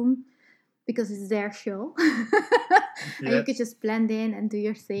Heilung, because it's their show. And you could just blend in and do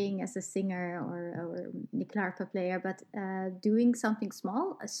your thing as a singer or Niklarpa player. But doing something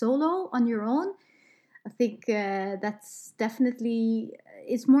small, a solo on your own, I think that's definitely,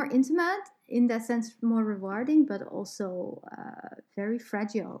 it's more intimate, in that sense more rewarding, but also very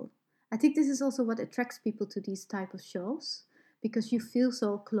fragile. I think this is also what attracts people to these type of shows, because you feel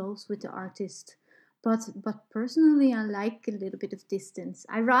so close with the artist. But personally, I like a little bit of distance.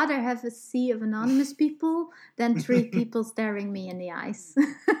 I rather have a sea of anonymous people than 3 people staring me in the eyes.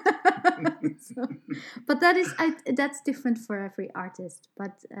 But that's different for every artist.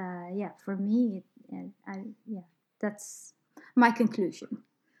 But for me, that's my conclusion.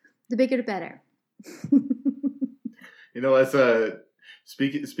 The bigger, the better. As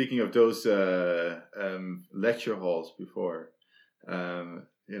speaking of those lecture halls before.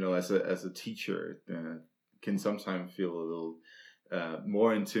 As a teacher, can sometimes feel a little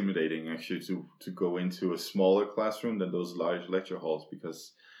more intimidating actually to go into a smaller classroom than those large lecture halls,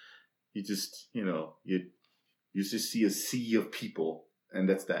 because you just you just see a sea of people, and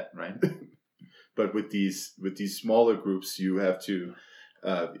that's that, right? But with these smaller groups, you have to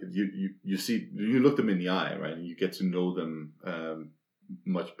you look them in the eye, right, and you get to know them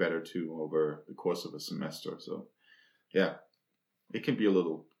much better too over the course of a semester. So yeah. It can be a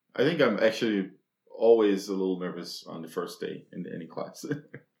little. I think I'm actually always a little nervous on the first day in any class.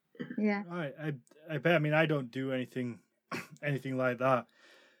 Yeah. I bet. I mean, I don't do anything like that.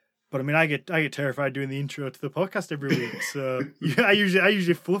 But I mean, I get terrified doing the intro to the podcast every week. So I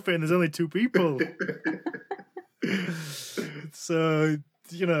usually fluff it, and there's only 2 people. So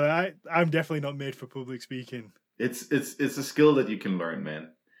I'm definitely not made for public speaking. It's a skill that you can learn, man.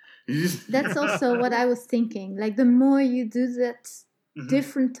 That's also what I was thinking. Like, the more you do that,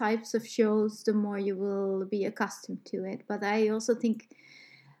 different types of shows, the more you will be accustomed to it. But I also think,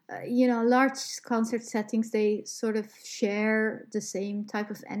 large concert settings, they sort of share the same type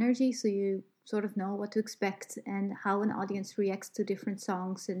of energy. So you sort of know what to expect and how an audience reacts to different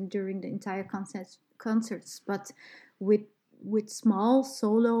songs and during the entire concerts. But with small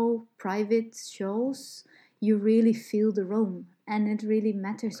solo private shows, you really feel the room, and it really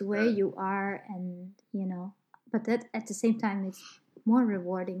matters where you are, and but that at the same time it's more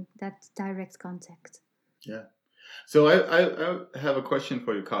rewarding, that direct contact. Yeah. So I have a question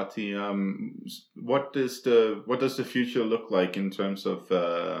for you, Kati. What does the future look like in terms of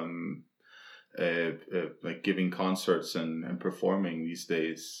like giving concerts and performing these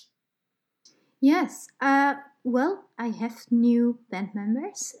days? Yes. Well, I have new band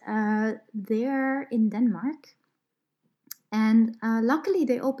members. They're in Denmark. And luckily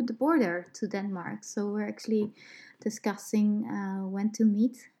they opened the border to Denmark. So we're actually discussing when to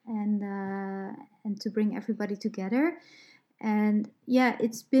meet and to bring everybody together. And yeah,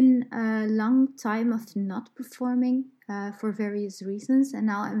 it's been a long time of not performing for various reasons. And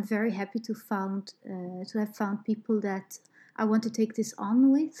now I'm very happy to have found people that I want to take this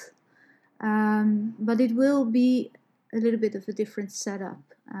on with. But it will be a little bit of a different setup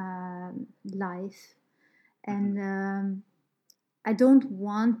live. And I don't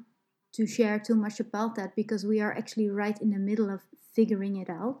want to share too much about that, because we are actually right in the middle of figuring it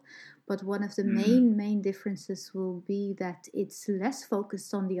out. But one of the main differences will be that it's less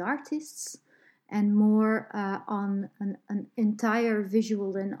focused on the artists and more on an entire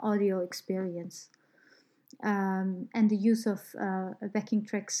visual and audio experience. And the use of backing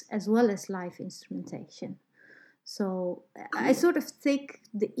tracks as well as live instrumentation. So I sort of take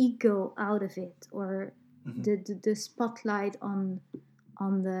the ego out of it, or the spotlight on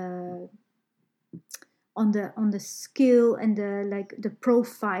the skill and the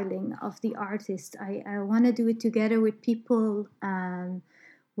profiling of the artist. I want to do it together with people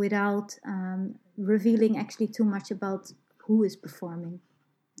without revealing actually too much about who is performing.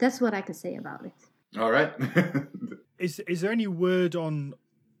 That's what I can say about it. All right. Is there any word on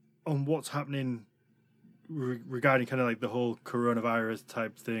what's happening regarding kind of like the whole coronavirus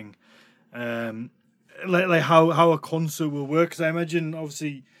type thing? like how a concert will work. Because I imagine,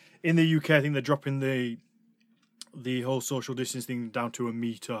 obviously, in the UK, I think they're dropping the whole social distancing down to a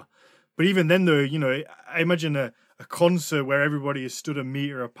meter. But even then, though, I imagine a concert where everybody is stood a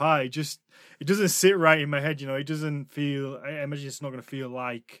meter apart. It doesn't sit right in my head. It doesn't feel. I imagine it's not going to feel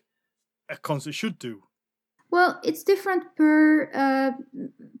like a concert should do. Well, it's different per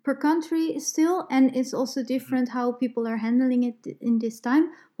country still, and it's also different how people are handling it in this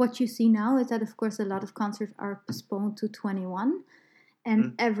time. What you see now is that, of course, a lot of concerts are postponed to 21,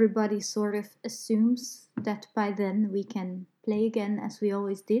 and everybody sort of assumes that by then we can play again as we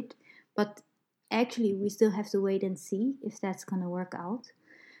always did. But actually, we still have to wait and see if that's going to work out.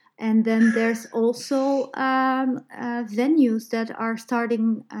 And then there's also venues that are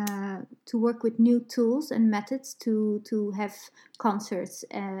starting to work with new tools and methods to have concerts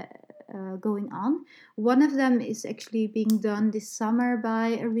going on. One of them is actually being done this summer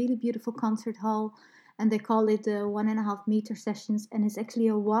by a really beautiful concert hall, and they call it the 1.5 meter sessions, and it's actually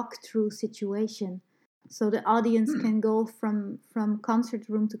a walkthrough situation. So the audience can go from concert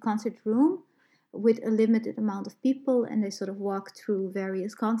room to concert room with a limited amount of people, and they sort of walk through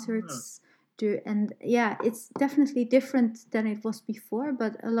various concerts. And yeah, it's definitely different than it was before,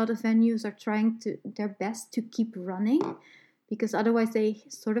 but a lot of venues are trying their best to keep running, because otherwise they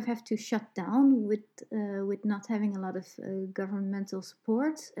sort of have to shut down with not having a lot of governmental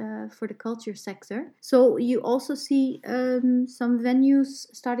support for the culture sector. So you also see some venues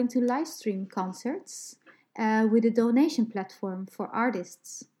starting to live stream concerts with a donation platform for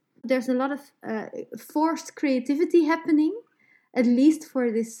artists. There's a lot of forced creativity happening, at least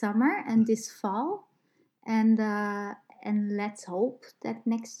for this summer and this fall. And let's hope that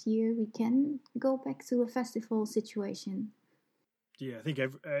next year we can go back to a festival situation. Yeah, I think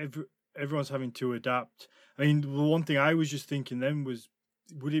everyone's having to adapt. I mean, the one thing I was just thinking then was,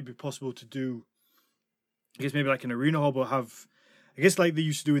 would it be possible to do, I guess maybe like an arena hall, but have, I guess like they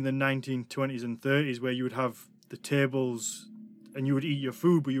used to do in the 1920s and 30s, where you would have the tables and you would eat your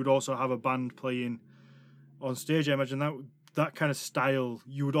food, but you would also have a band playing on stage. I imagine that kind of style,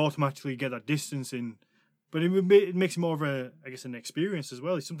 you would automatically get that distance in, but it makes it more of an experience as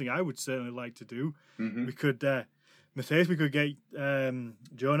well. It's something I would certainly like to do. Mm-hmm. We could, Matthias, we could get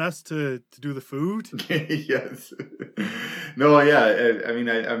Jonas to do the food. Yes. No, yeah. I mean,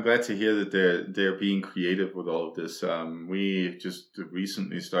 I'm glad to hear that they're being creative with all of this. We just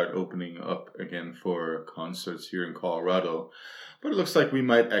recently started opening up again for concerts here in Colorado, but it looks like we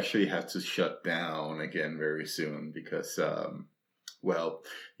might actually have to shut down again very soon because, well,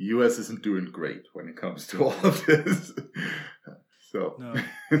 the U.S. isn't doing great when it comes to all of this. So no,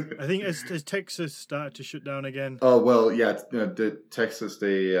 I think as Texas started to shut down again. Oh well, yeah. The Texas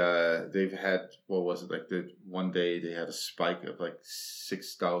they've had, what was it, like one day they had a spike of like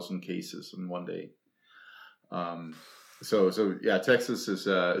 6,000 cases in one day. So yeah, Texas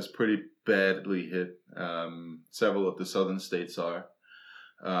is pretty badly hit. Several of the southern states are.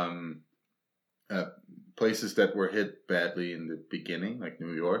 Places that were hit badly in the beginning, like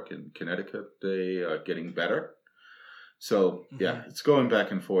New York and Connecticut, they are getting better. So yeah, it's going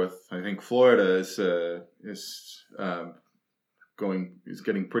back and forth. I think Florida is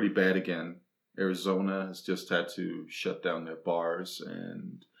getting pretty bad again. Arizona has just had to shut down their bars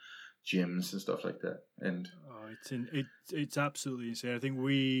and gyms and stuff like that. And it's absolutely insane. I think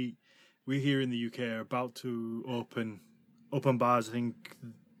we here in the UK are about to open bars, I think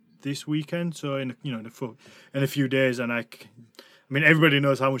this weekend. So in a few days, and I mean everybody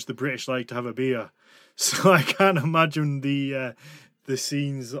knows how much the British like to have a beer. So I can't imagine the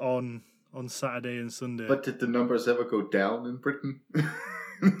scenes on Saturday and Sunday. But did the numbers ever go down in Britain?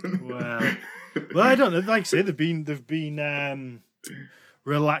 well, I don't know. Like I say, they've been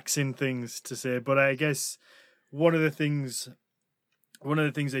relaxing things to say, but I guess one of the things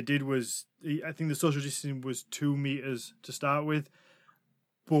they did was, I think the social distancing was 2 meters to start with,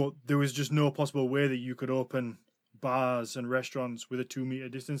 but there was just no possible way that you could open bars and restaurants with a 2 meter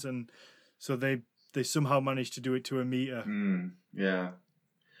distance, and so they somehow managed to do it to a meter. Yeah.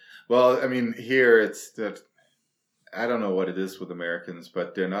 Well, I mean, here it's that, I don't know what it is with Americans,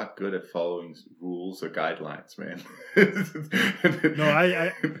 but they're not good at following rules or guidelines, man.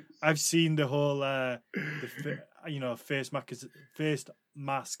 No, I've seen the whole face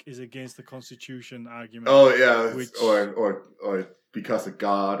mask is against the Constitution argument. Oh yeah, or because of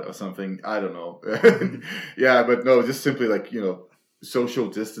God or something. I don't know. Yeah, but no, just simply like social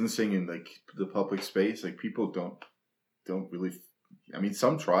distancing in like the public space. Like people don't really. I mean,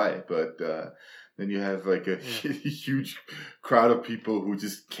 some try, but then you have like a huge crowd of people who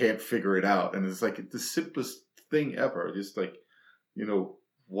just can't figure it out, and it's like the simplest thing ever. Just like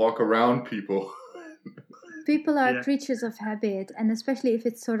walk around people. People are creatures of habit, and especially if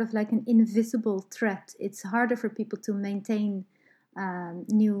it's sort of like an invisible threat, it's harder for people to maintain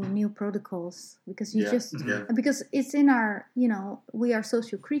new protocols, because because it's in our, we are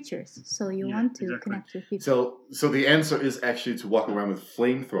social creatures, so you want to connect with people. So the answer is actually to walk around with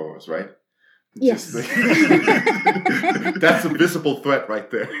flamethrowers, right? Yes. That's a visible threat right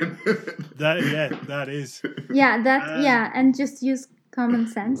there. That is. And just use common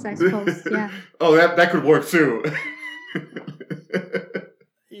sense, I suppose. Yeah. Oh, that could work too.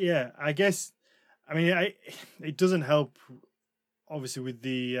 Yeah, I guess. I mean, it doesn't help, obviously, with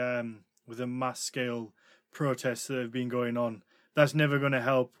the mass scale protests that have been going on. That's never going to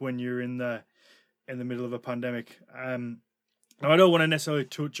help when you're in the middle of a pandemic. Now, I don't want to necessarily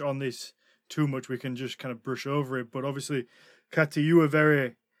touch on this too much. We can just kind of brush over it. But obviously, Kati, you were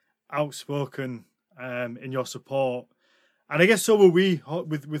very outspoken in your support. And I guess so were we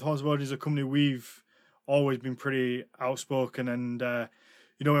with Hans Woden as a company. We've always been pretty outspoken, and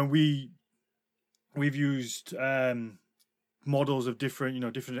and we've used models of different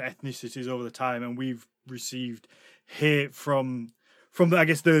ethnicities over the time, and we've received hate from the, I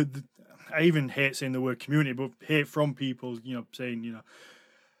guess I even hate saying the word community, but hate from people, saying,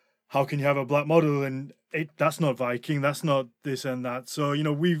 how can you have a black model and that's not Viking, that's not this and that. So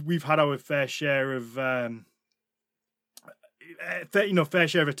we've had our fair share of fair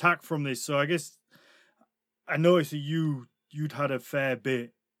share of attack from this. So I guess I noticed that you'd had a fair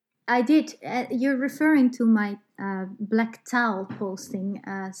bit. I did. You're referring to my black towel posting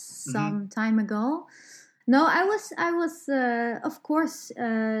some time ago. No, I was, of course,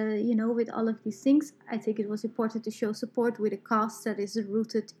 with all of these things, I think it was important to show support with a cause that is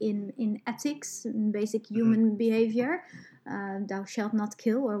rooted in ethics and basic human behavior. Thou shalt not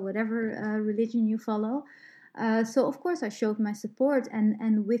kill, or whatever religion you follow. So, of course, I showed my support,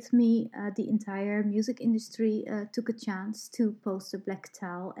 and with me, the entire music industry took a chance to post a black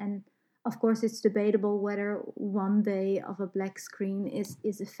towel. And, of course, it's debatable whether one day of a black screen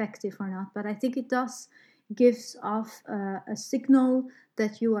is effective or not. But I think it gives off a signal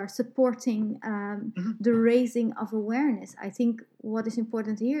that you are supporting the raising of awareness. I think what is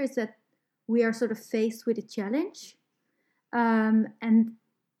important here is that we are sort of faced with a challenge, and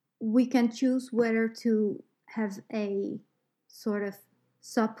we can choose whether to have a sort of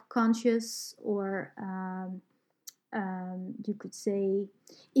subconscious or you could say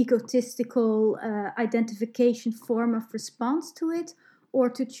egotistical identification form of response to it, or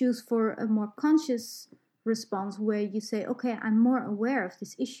to choose for a more conscious response where you say, okay, I'm more aware of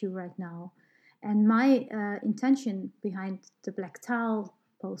this issue right now. And my intention behind the black towel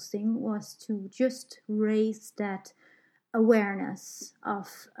posting was to just raise that awareness of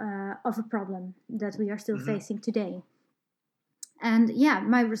a problem that we are still facing today. And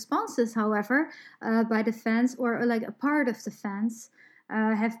my responses, however, by the fans, or like a part of the fans,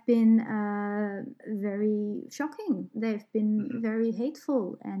 have been very shocking. They've been very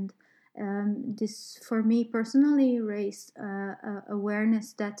hateful, and this, for me personally, raised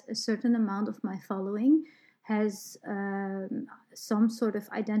awareness that a certain amount of my following has some sort of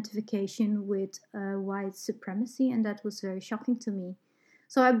identification with white supremacy, and that was very shocking to me.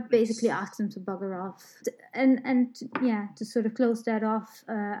 So I basically asked them to bugger off. And to sort of close that off,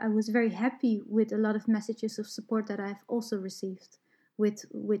 I was very happy with a lot of messages of support that I've also received with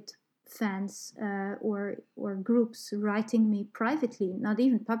fans or groups writing me privately, not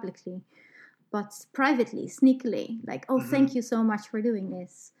even publicly, but privately, sneakily, like, oh, thank you so much for doing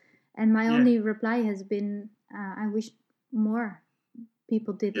this. And my only reply has been, I wish more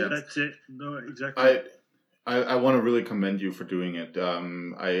people did it. That's it. No, exactly. I want to really commend you for doing it.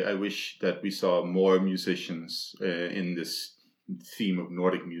 I wish that we saw more musicians in this theme of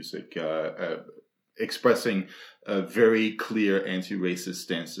Nordic music expressing very clear anti-racist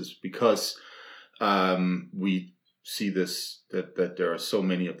stances, because we see this, that there are so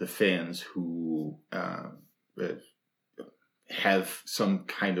many of the fans who have some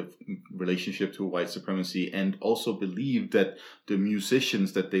kind of relationship to white supremacy, and also believe that the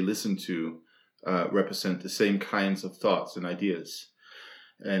musicians that they listen to represent the same kinds of thoughts and ideas.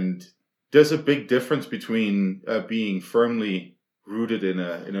 And there's a big difference between being firmly rooted in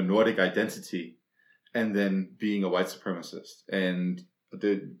a Nordic identity and then being a white supremacist. And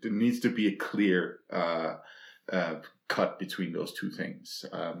there needs to be a clear cut between those two things.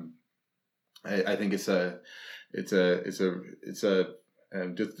 I think the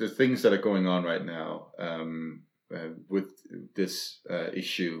things that are going on right now with this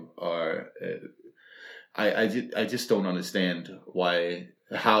issue are, I just don't understand why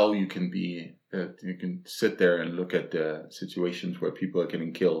how you can be, you can sit there and look at the situations where people are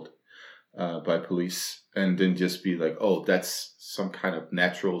getting killed by police, and then just be like, oh, that's some kind of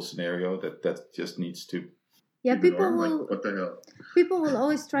natural scenario that just needs to. Yeah, people will. Like, what the hell? People will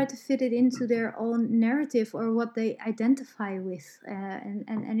always try to fit it into their own narrative or what they identify with, and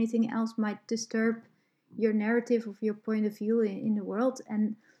anything else might disturb your narrative of your point of view in the world.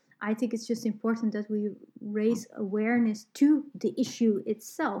 And I think it's just important that we raise awareness to the issue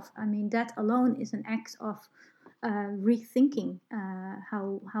itself. I mean, that alone is an act of rethinking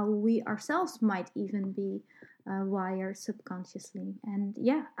how we ourselves might even be wired subconsciously. And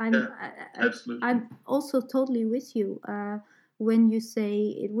yeah, absolutely. I'm also totally with you when you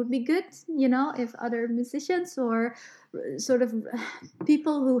say it would be good, if other musicians or sort of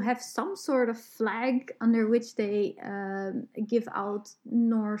people who have some sort of flag under which they give out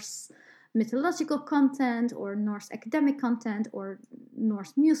Norse mythological content or Norse academic content or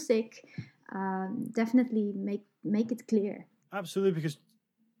Norse music, definitely make it clear. Absolutely, because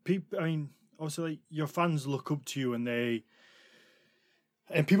people, I mean, obviously, your fans look up to you, and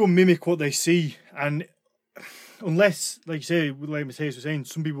people mimic what they see. And unless, like you say, like Matthias was saying,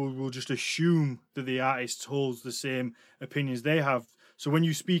 some people will just assume that the artist holds the same opinions they have. So when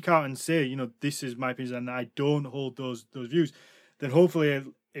you speak out and say, this is my opinion and I don't hold those views, then hopefully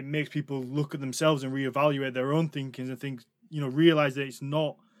it makes people look at themselves and reevaluate their own thinkings and think, realize that it's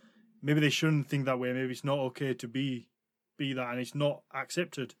not, maybe they shouldn't think that way. Maybe it's not okay to be that, and it's not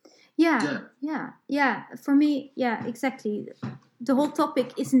accepted. Yeah. For me, yeah, exactly. The whole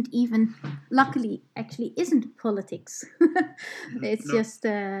topic isn't politics.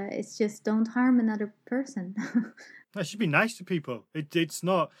 It's just don't harm another person. It should be nice to people. It's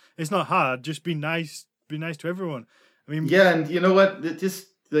not hard. Just be nice. Be nice to everyone. I mean, yeah, and you know what? Just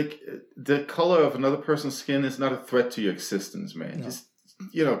like the color of another person's skin is not a threat to your existence, man. No. Just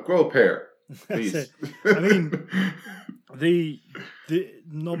grow a pair, please. I mean, the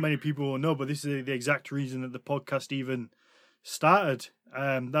not many people will know, but this is the exact reason that the podcast even started.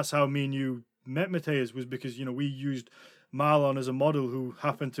 That's how me and you met, Matthias, was because we used Marlon as a model who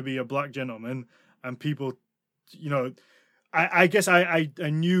happened to be a black gentleman, and people, I guess I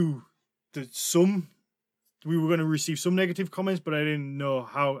knew that we were going to receive some negative comments, but I didn't know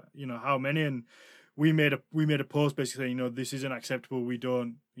how many. And we made a post basically saying, this isn't acceptable. We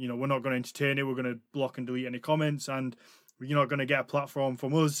don't, we're not going to entertain it. We're going to block and delete any comments, and you're not going to get a platform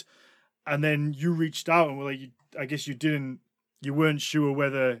from us. And then you reached out and were like, I guess you weren't sure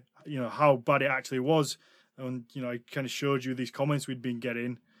whether, how bad it actually was. And, I kind of showed you these comments we'd been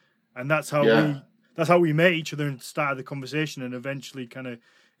getting, and that's how we met each other and started the conversation, and eventually kind of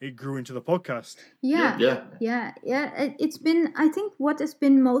it grew into the podcast. Yeah. It's been, I think what has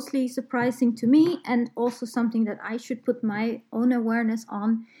been mostly surprising to me, and also something that I should put my own awareness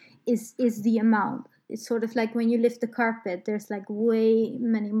on, is the amount. It's sort of like when you lift the carpet, there's like way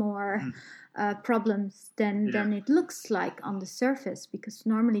many more problems than it looks like on the surface, because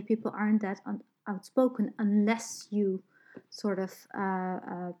normally people aren't that outspoken unless you sort of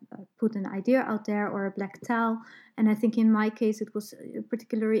put an idea out there or a black towel. And I think in my case it was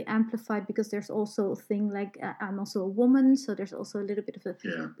particularly amplified because there's also a thing like I'm also a woman, so there's also a little bit of a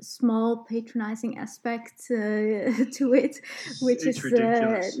small patronizing aspect to it, which is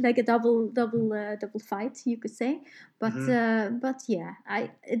like a double fight, you could say. But but yeah,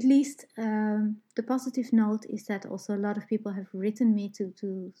 I at least the positive note is that also a lot of people have written me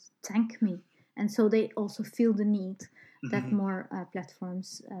to thank me, and so they also feel the need that more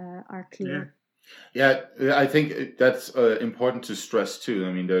platforms are clear. Yeah, I think that's important to stress too.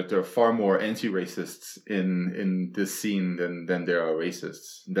 I mean, there are far more anti-racists in this scene than there are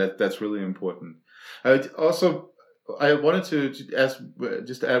racists. That's really important. I wanted to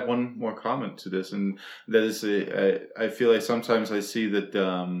just add one more comment to this, and that is, I feel like sometimes I see that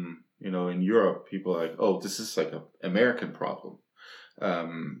in Europe people are like, oh, this is like an American problem,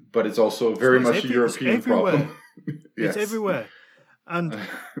 but it's also very much a European problem. Yes. It's everywhere, and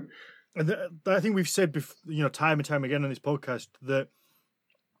I think we've said before, time and time again on this podcast that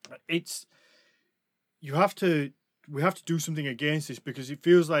we have to do something against this, because it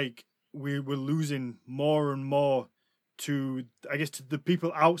feels like we're losing more and more to the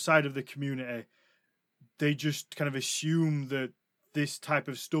people outside of the community. They just kind of assume that this type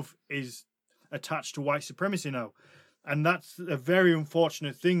of stuff is attached to white supremacy now, and that's a very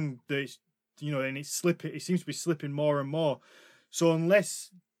unfortunate thing. That and it seems to be slipping more and more. So unless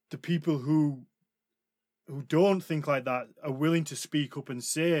the people who don't think like that are willing to speak up and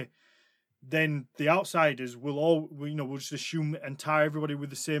say, then the outsiders will just assume and tie everybody with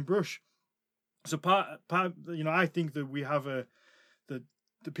the same brush. So part I think that we have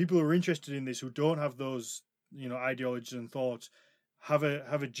the people who are interested in this, who don't have those, ideologies and thoughts, have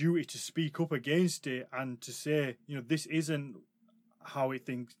a duty to speak up against it and to say, this isn't how it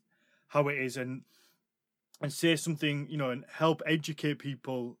is, and say something, and help educate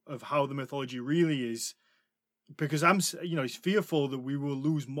people of how the mythology really is. Because it's fearful that we will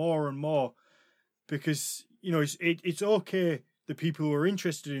lose more and more, because it's okay, the people who are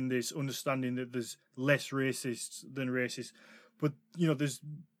interested in this understanding that there's less racists than racists, but there's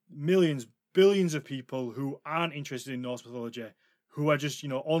millions, billions of people who aren't interested in Norse mythology, who are just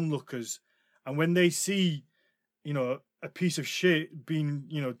onlookers, and when they see a piece of shit being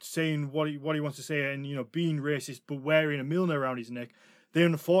saying what he wants to say, and being racist but wearing a Milner around his neck, they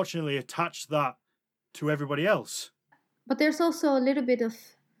unfortunately attach that to everybody else. But there's also a little bit of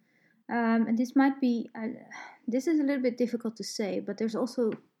and this might be this is a little bit difficult to say, but there's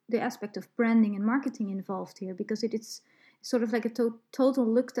also the aspect of branding and marketing involved here, because it's sort of like a total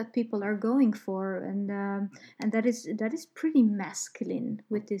look that people are going for, and that is pretty masculine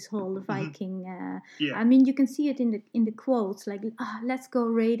with this whole Viking. Yeah. I mean, you can see it in the quotes, like let's go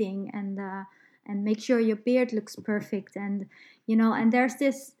raiding, and make sure your beard looks perfect, and and there's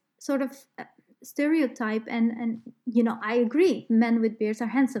this sort of stereotype, and I agree, men with beards are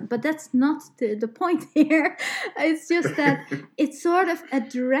handsome, but that's not the point here. It's just that it sort of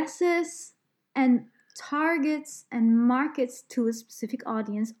addresses and targets and markets to a specific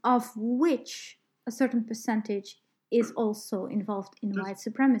audience, of which a certain percentage is also involved in white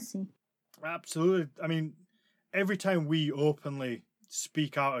supremacy. Absolutely. I mean, every time we openly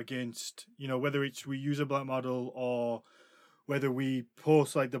speak out against, whether it's we use a black model or whether we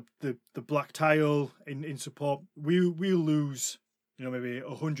post like the black tile in support, we lose, maybe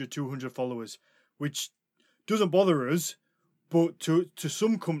 100, 200 followers, which doesn't bother us, but to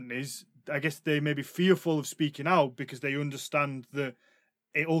some companies, I guess they may be fearful of speaking out because they understand that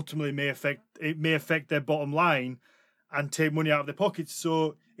it ultimately may affect their bottom line and take money out of their pockets.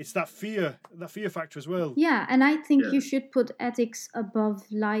 So it's that fear factor as well. Yeah, and I think you should put ethics above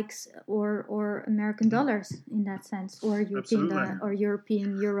likes or American dollars in that sense, or European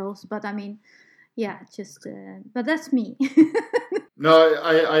euros. But I mean, but that's me. No,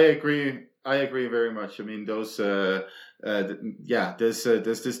 I agree. I agree very much. I mean, those there's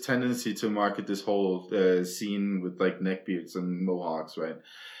this tendency to market this whole scene with like neckbeards and mohawks, right,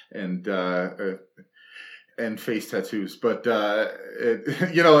 and face tattoos. But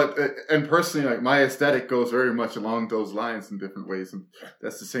and personally, like, my aesthetic goes very much along those lines in different ways, and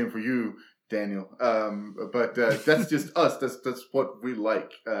that's the same for you, Daniel. But that's just us. That's what we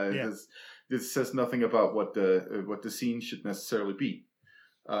like. This says nothing about what the scene should necessarily be.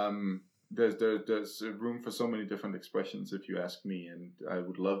 There's room for so many different expressions, if you ask me, and I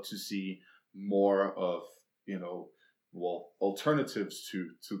would love to see more of alternatives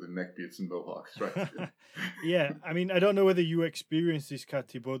to the neckbeards and mohawks, right? Yeah, I mean, I don't know whether you experienced this,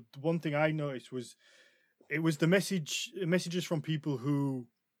 Kati, but one thing I noticed was the messages from people who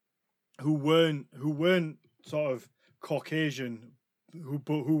weren't sort of Caucasian,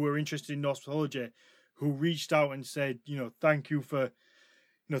 who were interested in Norse mythology, who reached out and said, thank you for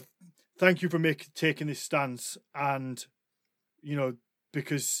taking this stance, and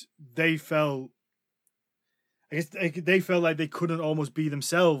because they felt like they couldn't almost be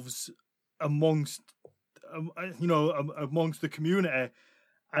themselves amongst the community,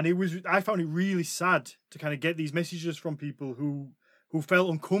 and I found it really sad to kind of get these messages from people who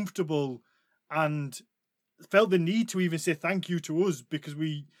felt uncomfortable and felt the need to even say thank you to us because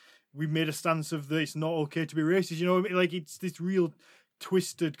we made a stance of that it's not okay to be racist. Like, it's this real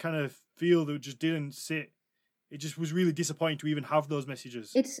twisted kind of feel that just didn't sit. It just was really disappointing to even have those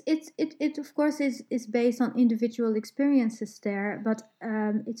messages. It of course is based on individual experiences there, but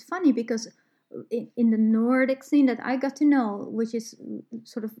it's funny because in the Nordic scene that I got to know, which is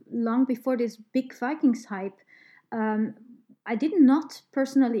sort of long before this big Vikings hype, I did not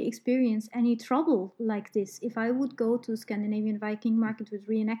personally experience any trouble like this. If I would go to Scandinavian Viking market with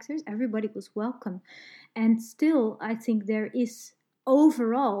reenactors, everybody was welcome. And still, I think there is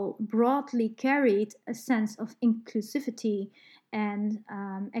overall broadly carried a sense of inclusivity and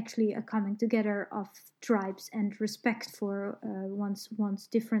actually a coming together of tribes and respect for one's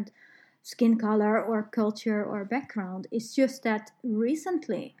different skin color or culture or background. It's just that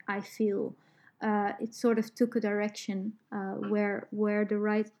recently I feel it sort of took a direction where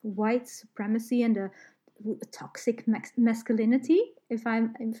the white supremacy and the toxic masculinity, if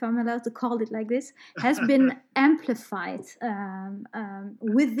I'm allowed to call it like this, has been amplified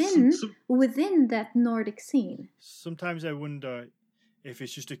within that Nordic scene. Sometimes I wonder if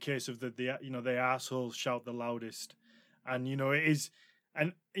it's just a case of the assholes shout the loudest, and it is.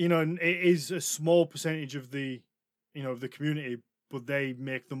 and and it is a small percentage of the of the community, but they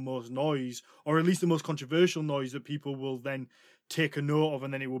make the most noise, or at least the most controversial noise that people will then take a note of,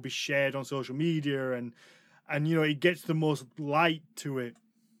 and then it will be shared on social media, and it gets the most light to it.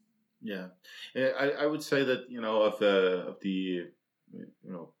 Yeah, I would say that of the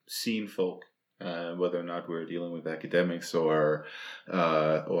scene folk, whether or not we're dealing with academics or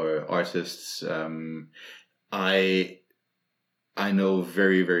artists, I know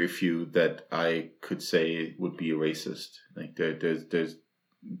very, very few that I could say would be a racist. Like there's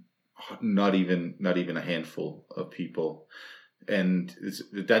not even a handful of people, and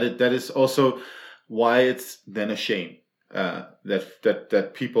that is also why it's then a shame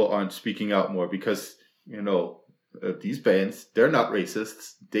that people aren't speaking out more, because these bands, they're not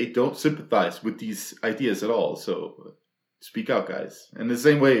racists. They don't sympathize with these ideas at all. So speak out, guys. And the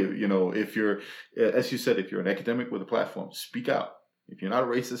same way, if you're, as you said, if you're an academic with a platform, speak out. If you're not a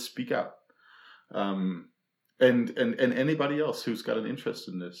racist, speak out. And anybody else who's got an interest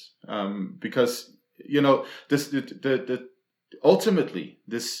in this, because this the ultimately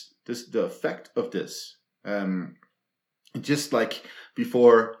the effect of this, just like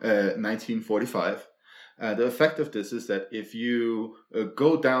before 1945, the effect of this is that if you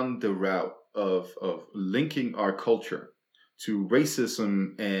go down the route of linking our culture to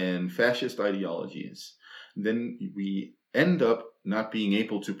racism and fascist ideologies, then we end up not being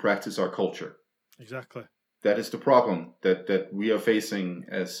able to practice our culture. Exactly. That is the problem that we are facing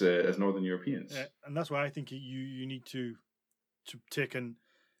as Northern Europeans. Yeah, and that's why I think you need to take an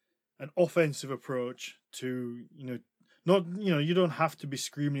offensive approach to not you don't have to be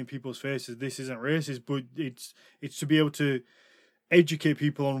screaming in people's faces this isn't racist, but it's to be able to educate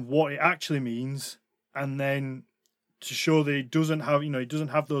people on what it actually means, and then to show that it doesn't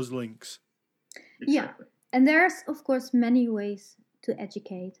have those links. Exactly. Yeah, and there's of course many ways to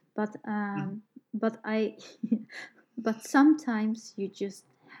educate, but but sometimes you just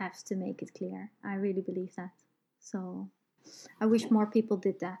have to make it clear. I really believe that. So I wish more people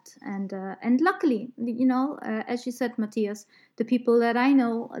did that, and luckily, as you said, Matthias, the people that I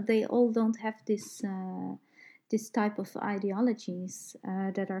know, they all don't have this type of ideologies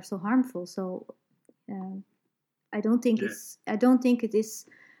that are so harmful. So I don't think it is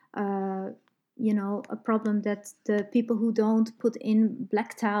a problem that the people who don't put in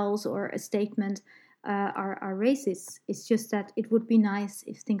black towels or a statement are racist. It's just that it would be nice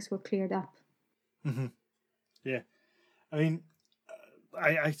if things were cleared up. Mm-hmm. Yeah. I mean,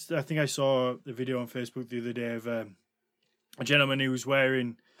 I think I saw a video on Facebook the other day of a gentleman who was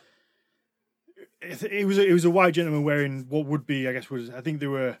wearing. It was a white gentleman wearing what would be, I think they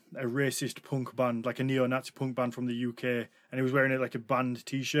were a racist punk band, like a neo-Nazi punk band from the UK, and he was wearing it like a band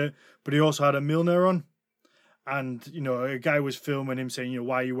T-shirt, but he also had a Milner on, and a guy was filming him saying,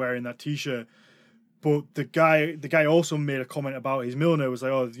 why are you wearing that T-shirt? But the guy also made a comment about his Milner, was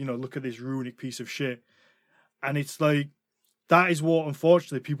like, oh, look at this runic piece of shit, and it's like, that is what,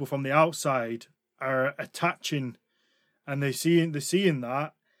 unfortunately, people from the outside are attaching, and they're seeing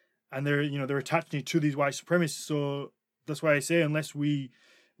that, and they're attaching it to these white supremacists. So that's why I say, unless we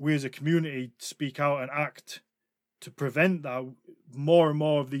as a community speak out and act to prevent that, more and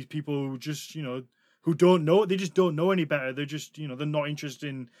more of these people who just who don't know, they just don't know any better. They're just they're not interested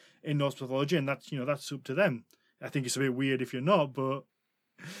in Norse pathology, and that's that's up to them. I think it's a bit weird if you're not, but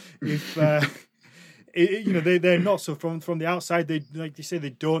if they're not. So from the outside, they, like they say, they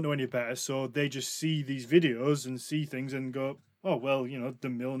don't know any better. So they just see these videos and see things and go, oh, well, the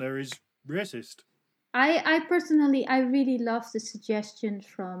Milner is racist. I personally, I really love the suggestion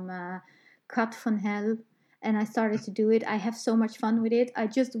from Kat van Hel, and I started to do it. I have so much fun with it. I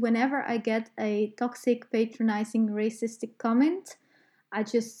just, whenever I get a toxic, patronizing, racistic comment, I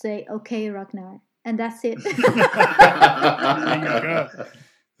just say, okay, Ragnar. And that's it.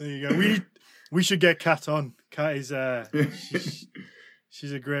 There you go. We should get Kat on. Kat is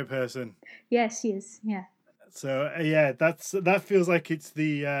she's a great person. Yeah, she is. Yeah. So that feels like it's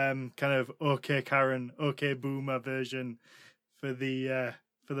the kind of okay Karen, okay Boomer version for the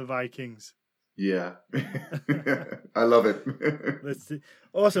Vikings. Yeah, I love it. Let's see.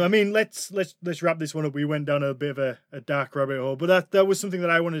 Awesome. I mean, let's wrap this one up. We went down a bit of a dark rabbit hole, but that was something that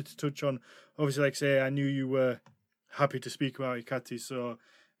I wanted to touch on. Obviously, like I say, I knew you were happy to speak about it, Kati. So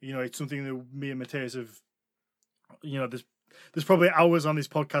it's something that me and Matthias have. There's probably hours on this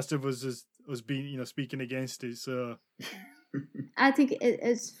podcast of us being speaking against it. So I think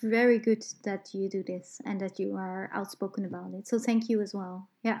it's very good that you do this and that you are outspoken about it. So thank you as well.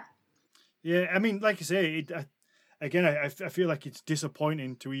 Yeah. Yeah, I mean, like I say, I feel like it's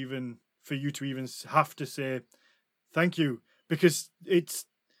disappointing for you to even have to say thank you, because it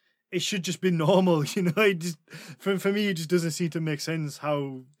should just be normal, you know. It just for me, it just doesn't seem to make sense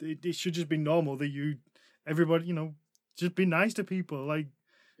how it should just be normal that everybody, you know, just be nice to people. Like,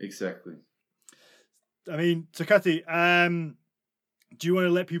 exactly. I mean, so Kati, do you want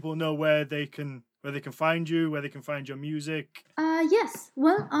to let people know where they can find you, where they can find your music? Yes.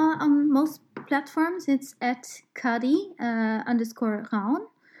 Well, on most platforms, it's at Kati _Rán.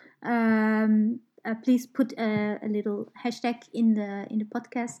 Please put a little hashtag in the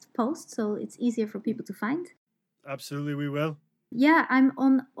podcast post, so it's easier for people to find. Absolutely, we will. Yeah, I'm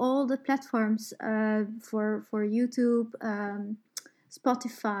on all the platforms for YouTube,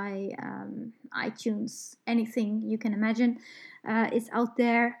 Spotify, iTunes, anything you can imagine. It's out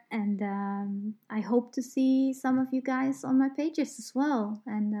there, and I hope to see some of you guys on my pages as well.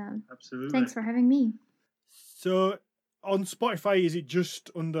 And absolutely, thanks for having me. So on Spotify, is it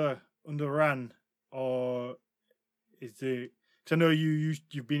just under Rán, or is it? Because I know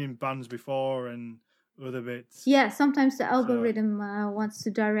you've been in bands before and other bits. Yeah, sometimes the algorithm wants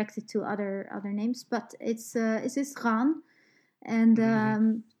to direct it to other names, but it's Rán, and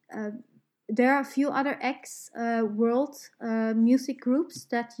there are a few other world music groups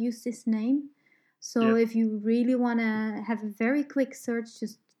that use this name. So if you really want to have a very quick search,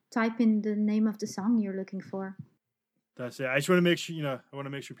 just type in the name of the song you're looking for. That's it. I just want to make sure, I want to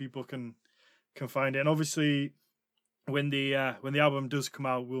make sure people can find it. And obviously, when the album does come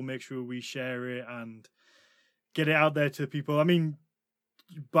out, we'll make sure we share it and get it out there to people. I mean,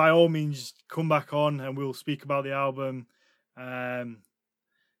 by all means, come back on and we'll speak about the album.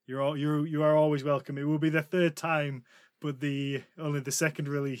 You are always welcome. It will be the third time, but only the second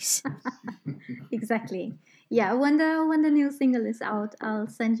release. Exactly. Yeah, when the new single is out, I'll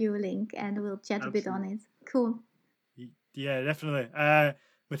send you a link and we'll chat a bit on it. Cool. Yeah, definitely.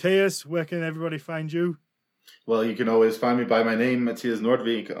 Matthias, where can everybody find you? Well, you can always find me by my name, Matthias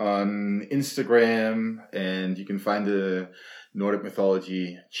Nordvik, on Instagram, and you can find the Nordic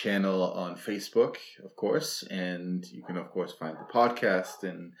Mythology channel on Facebook, of course, and you can, of course, find the podcast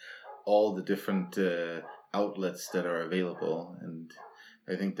and all the different outlets that are available. And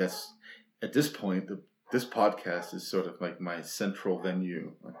I think that's, at this point, this podcast is sort of like my central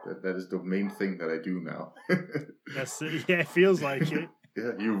venue. Like that is the main thing that I do now. That's it. Yeah, it feels like it.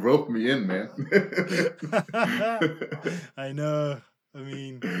 Yeah, you roped me in, man. I know. I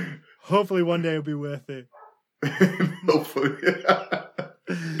mean, hopefully one day it'll be worth it. Hopefully.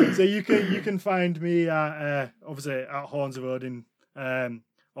 So you can find me at obviously at Horns of Odin, or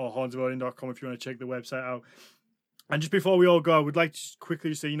hornsofodin.com if you want to check the website out. And just before we all go, I would like to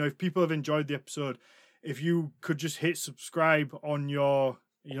quickly say, if people have enjoyed the episode, if you could just hit subscribe on your,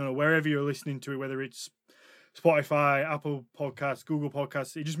 wherever you're listening to it, whether it's Spotify, Apple Podcasts, Google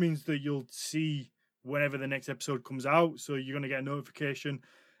Podcasts, it just means that you'll see whenever the next episode comes out. So you're going to get a notification.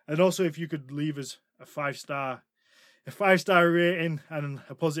 And also, if you could leave us a 5-star rating and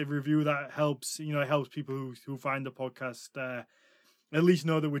a positive review, that helps. It helps people who find the podcast at least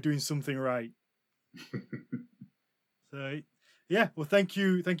know that we're doing something right. So, yeah, well, thank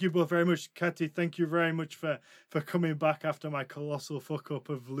you both very much. Kati, thank you very much for coming back after my colossal fuck up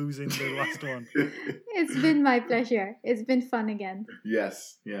of losing the last one. It's been my pleasure. It's been fun again.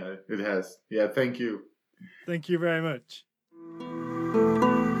 Yes, yeah, it has. Yeah, thank you. Thank you very much.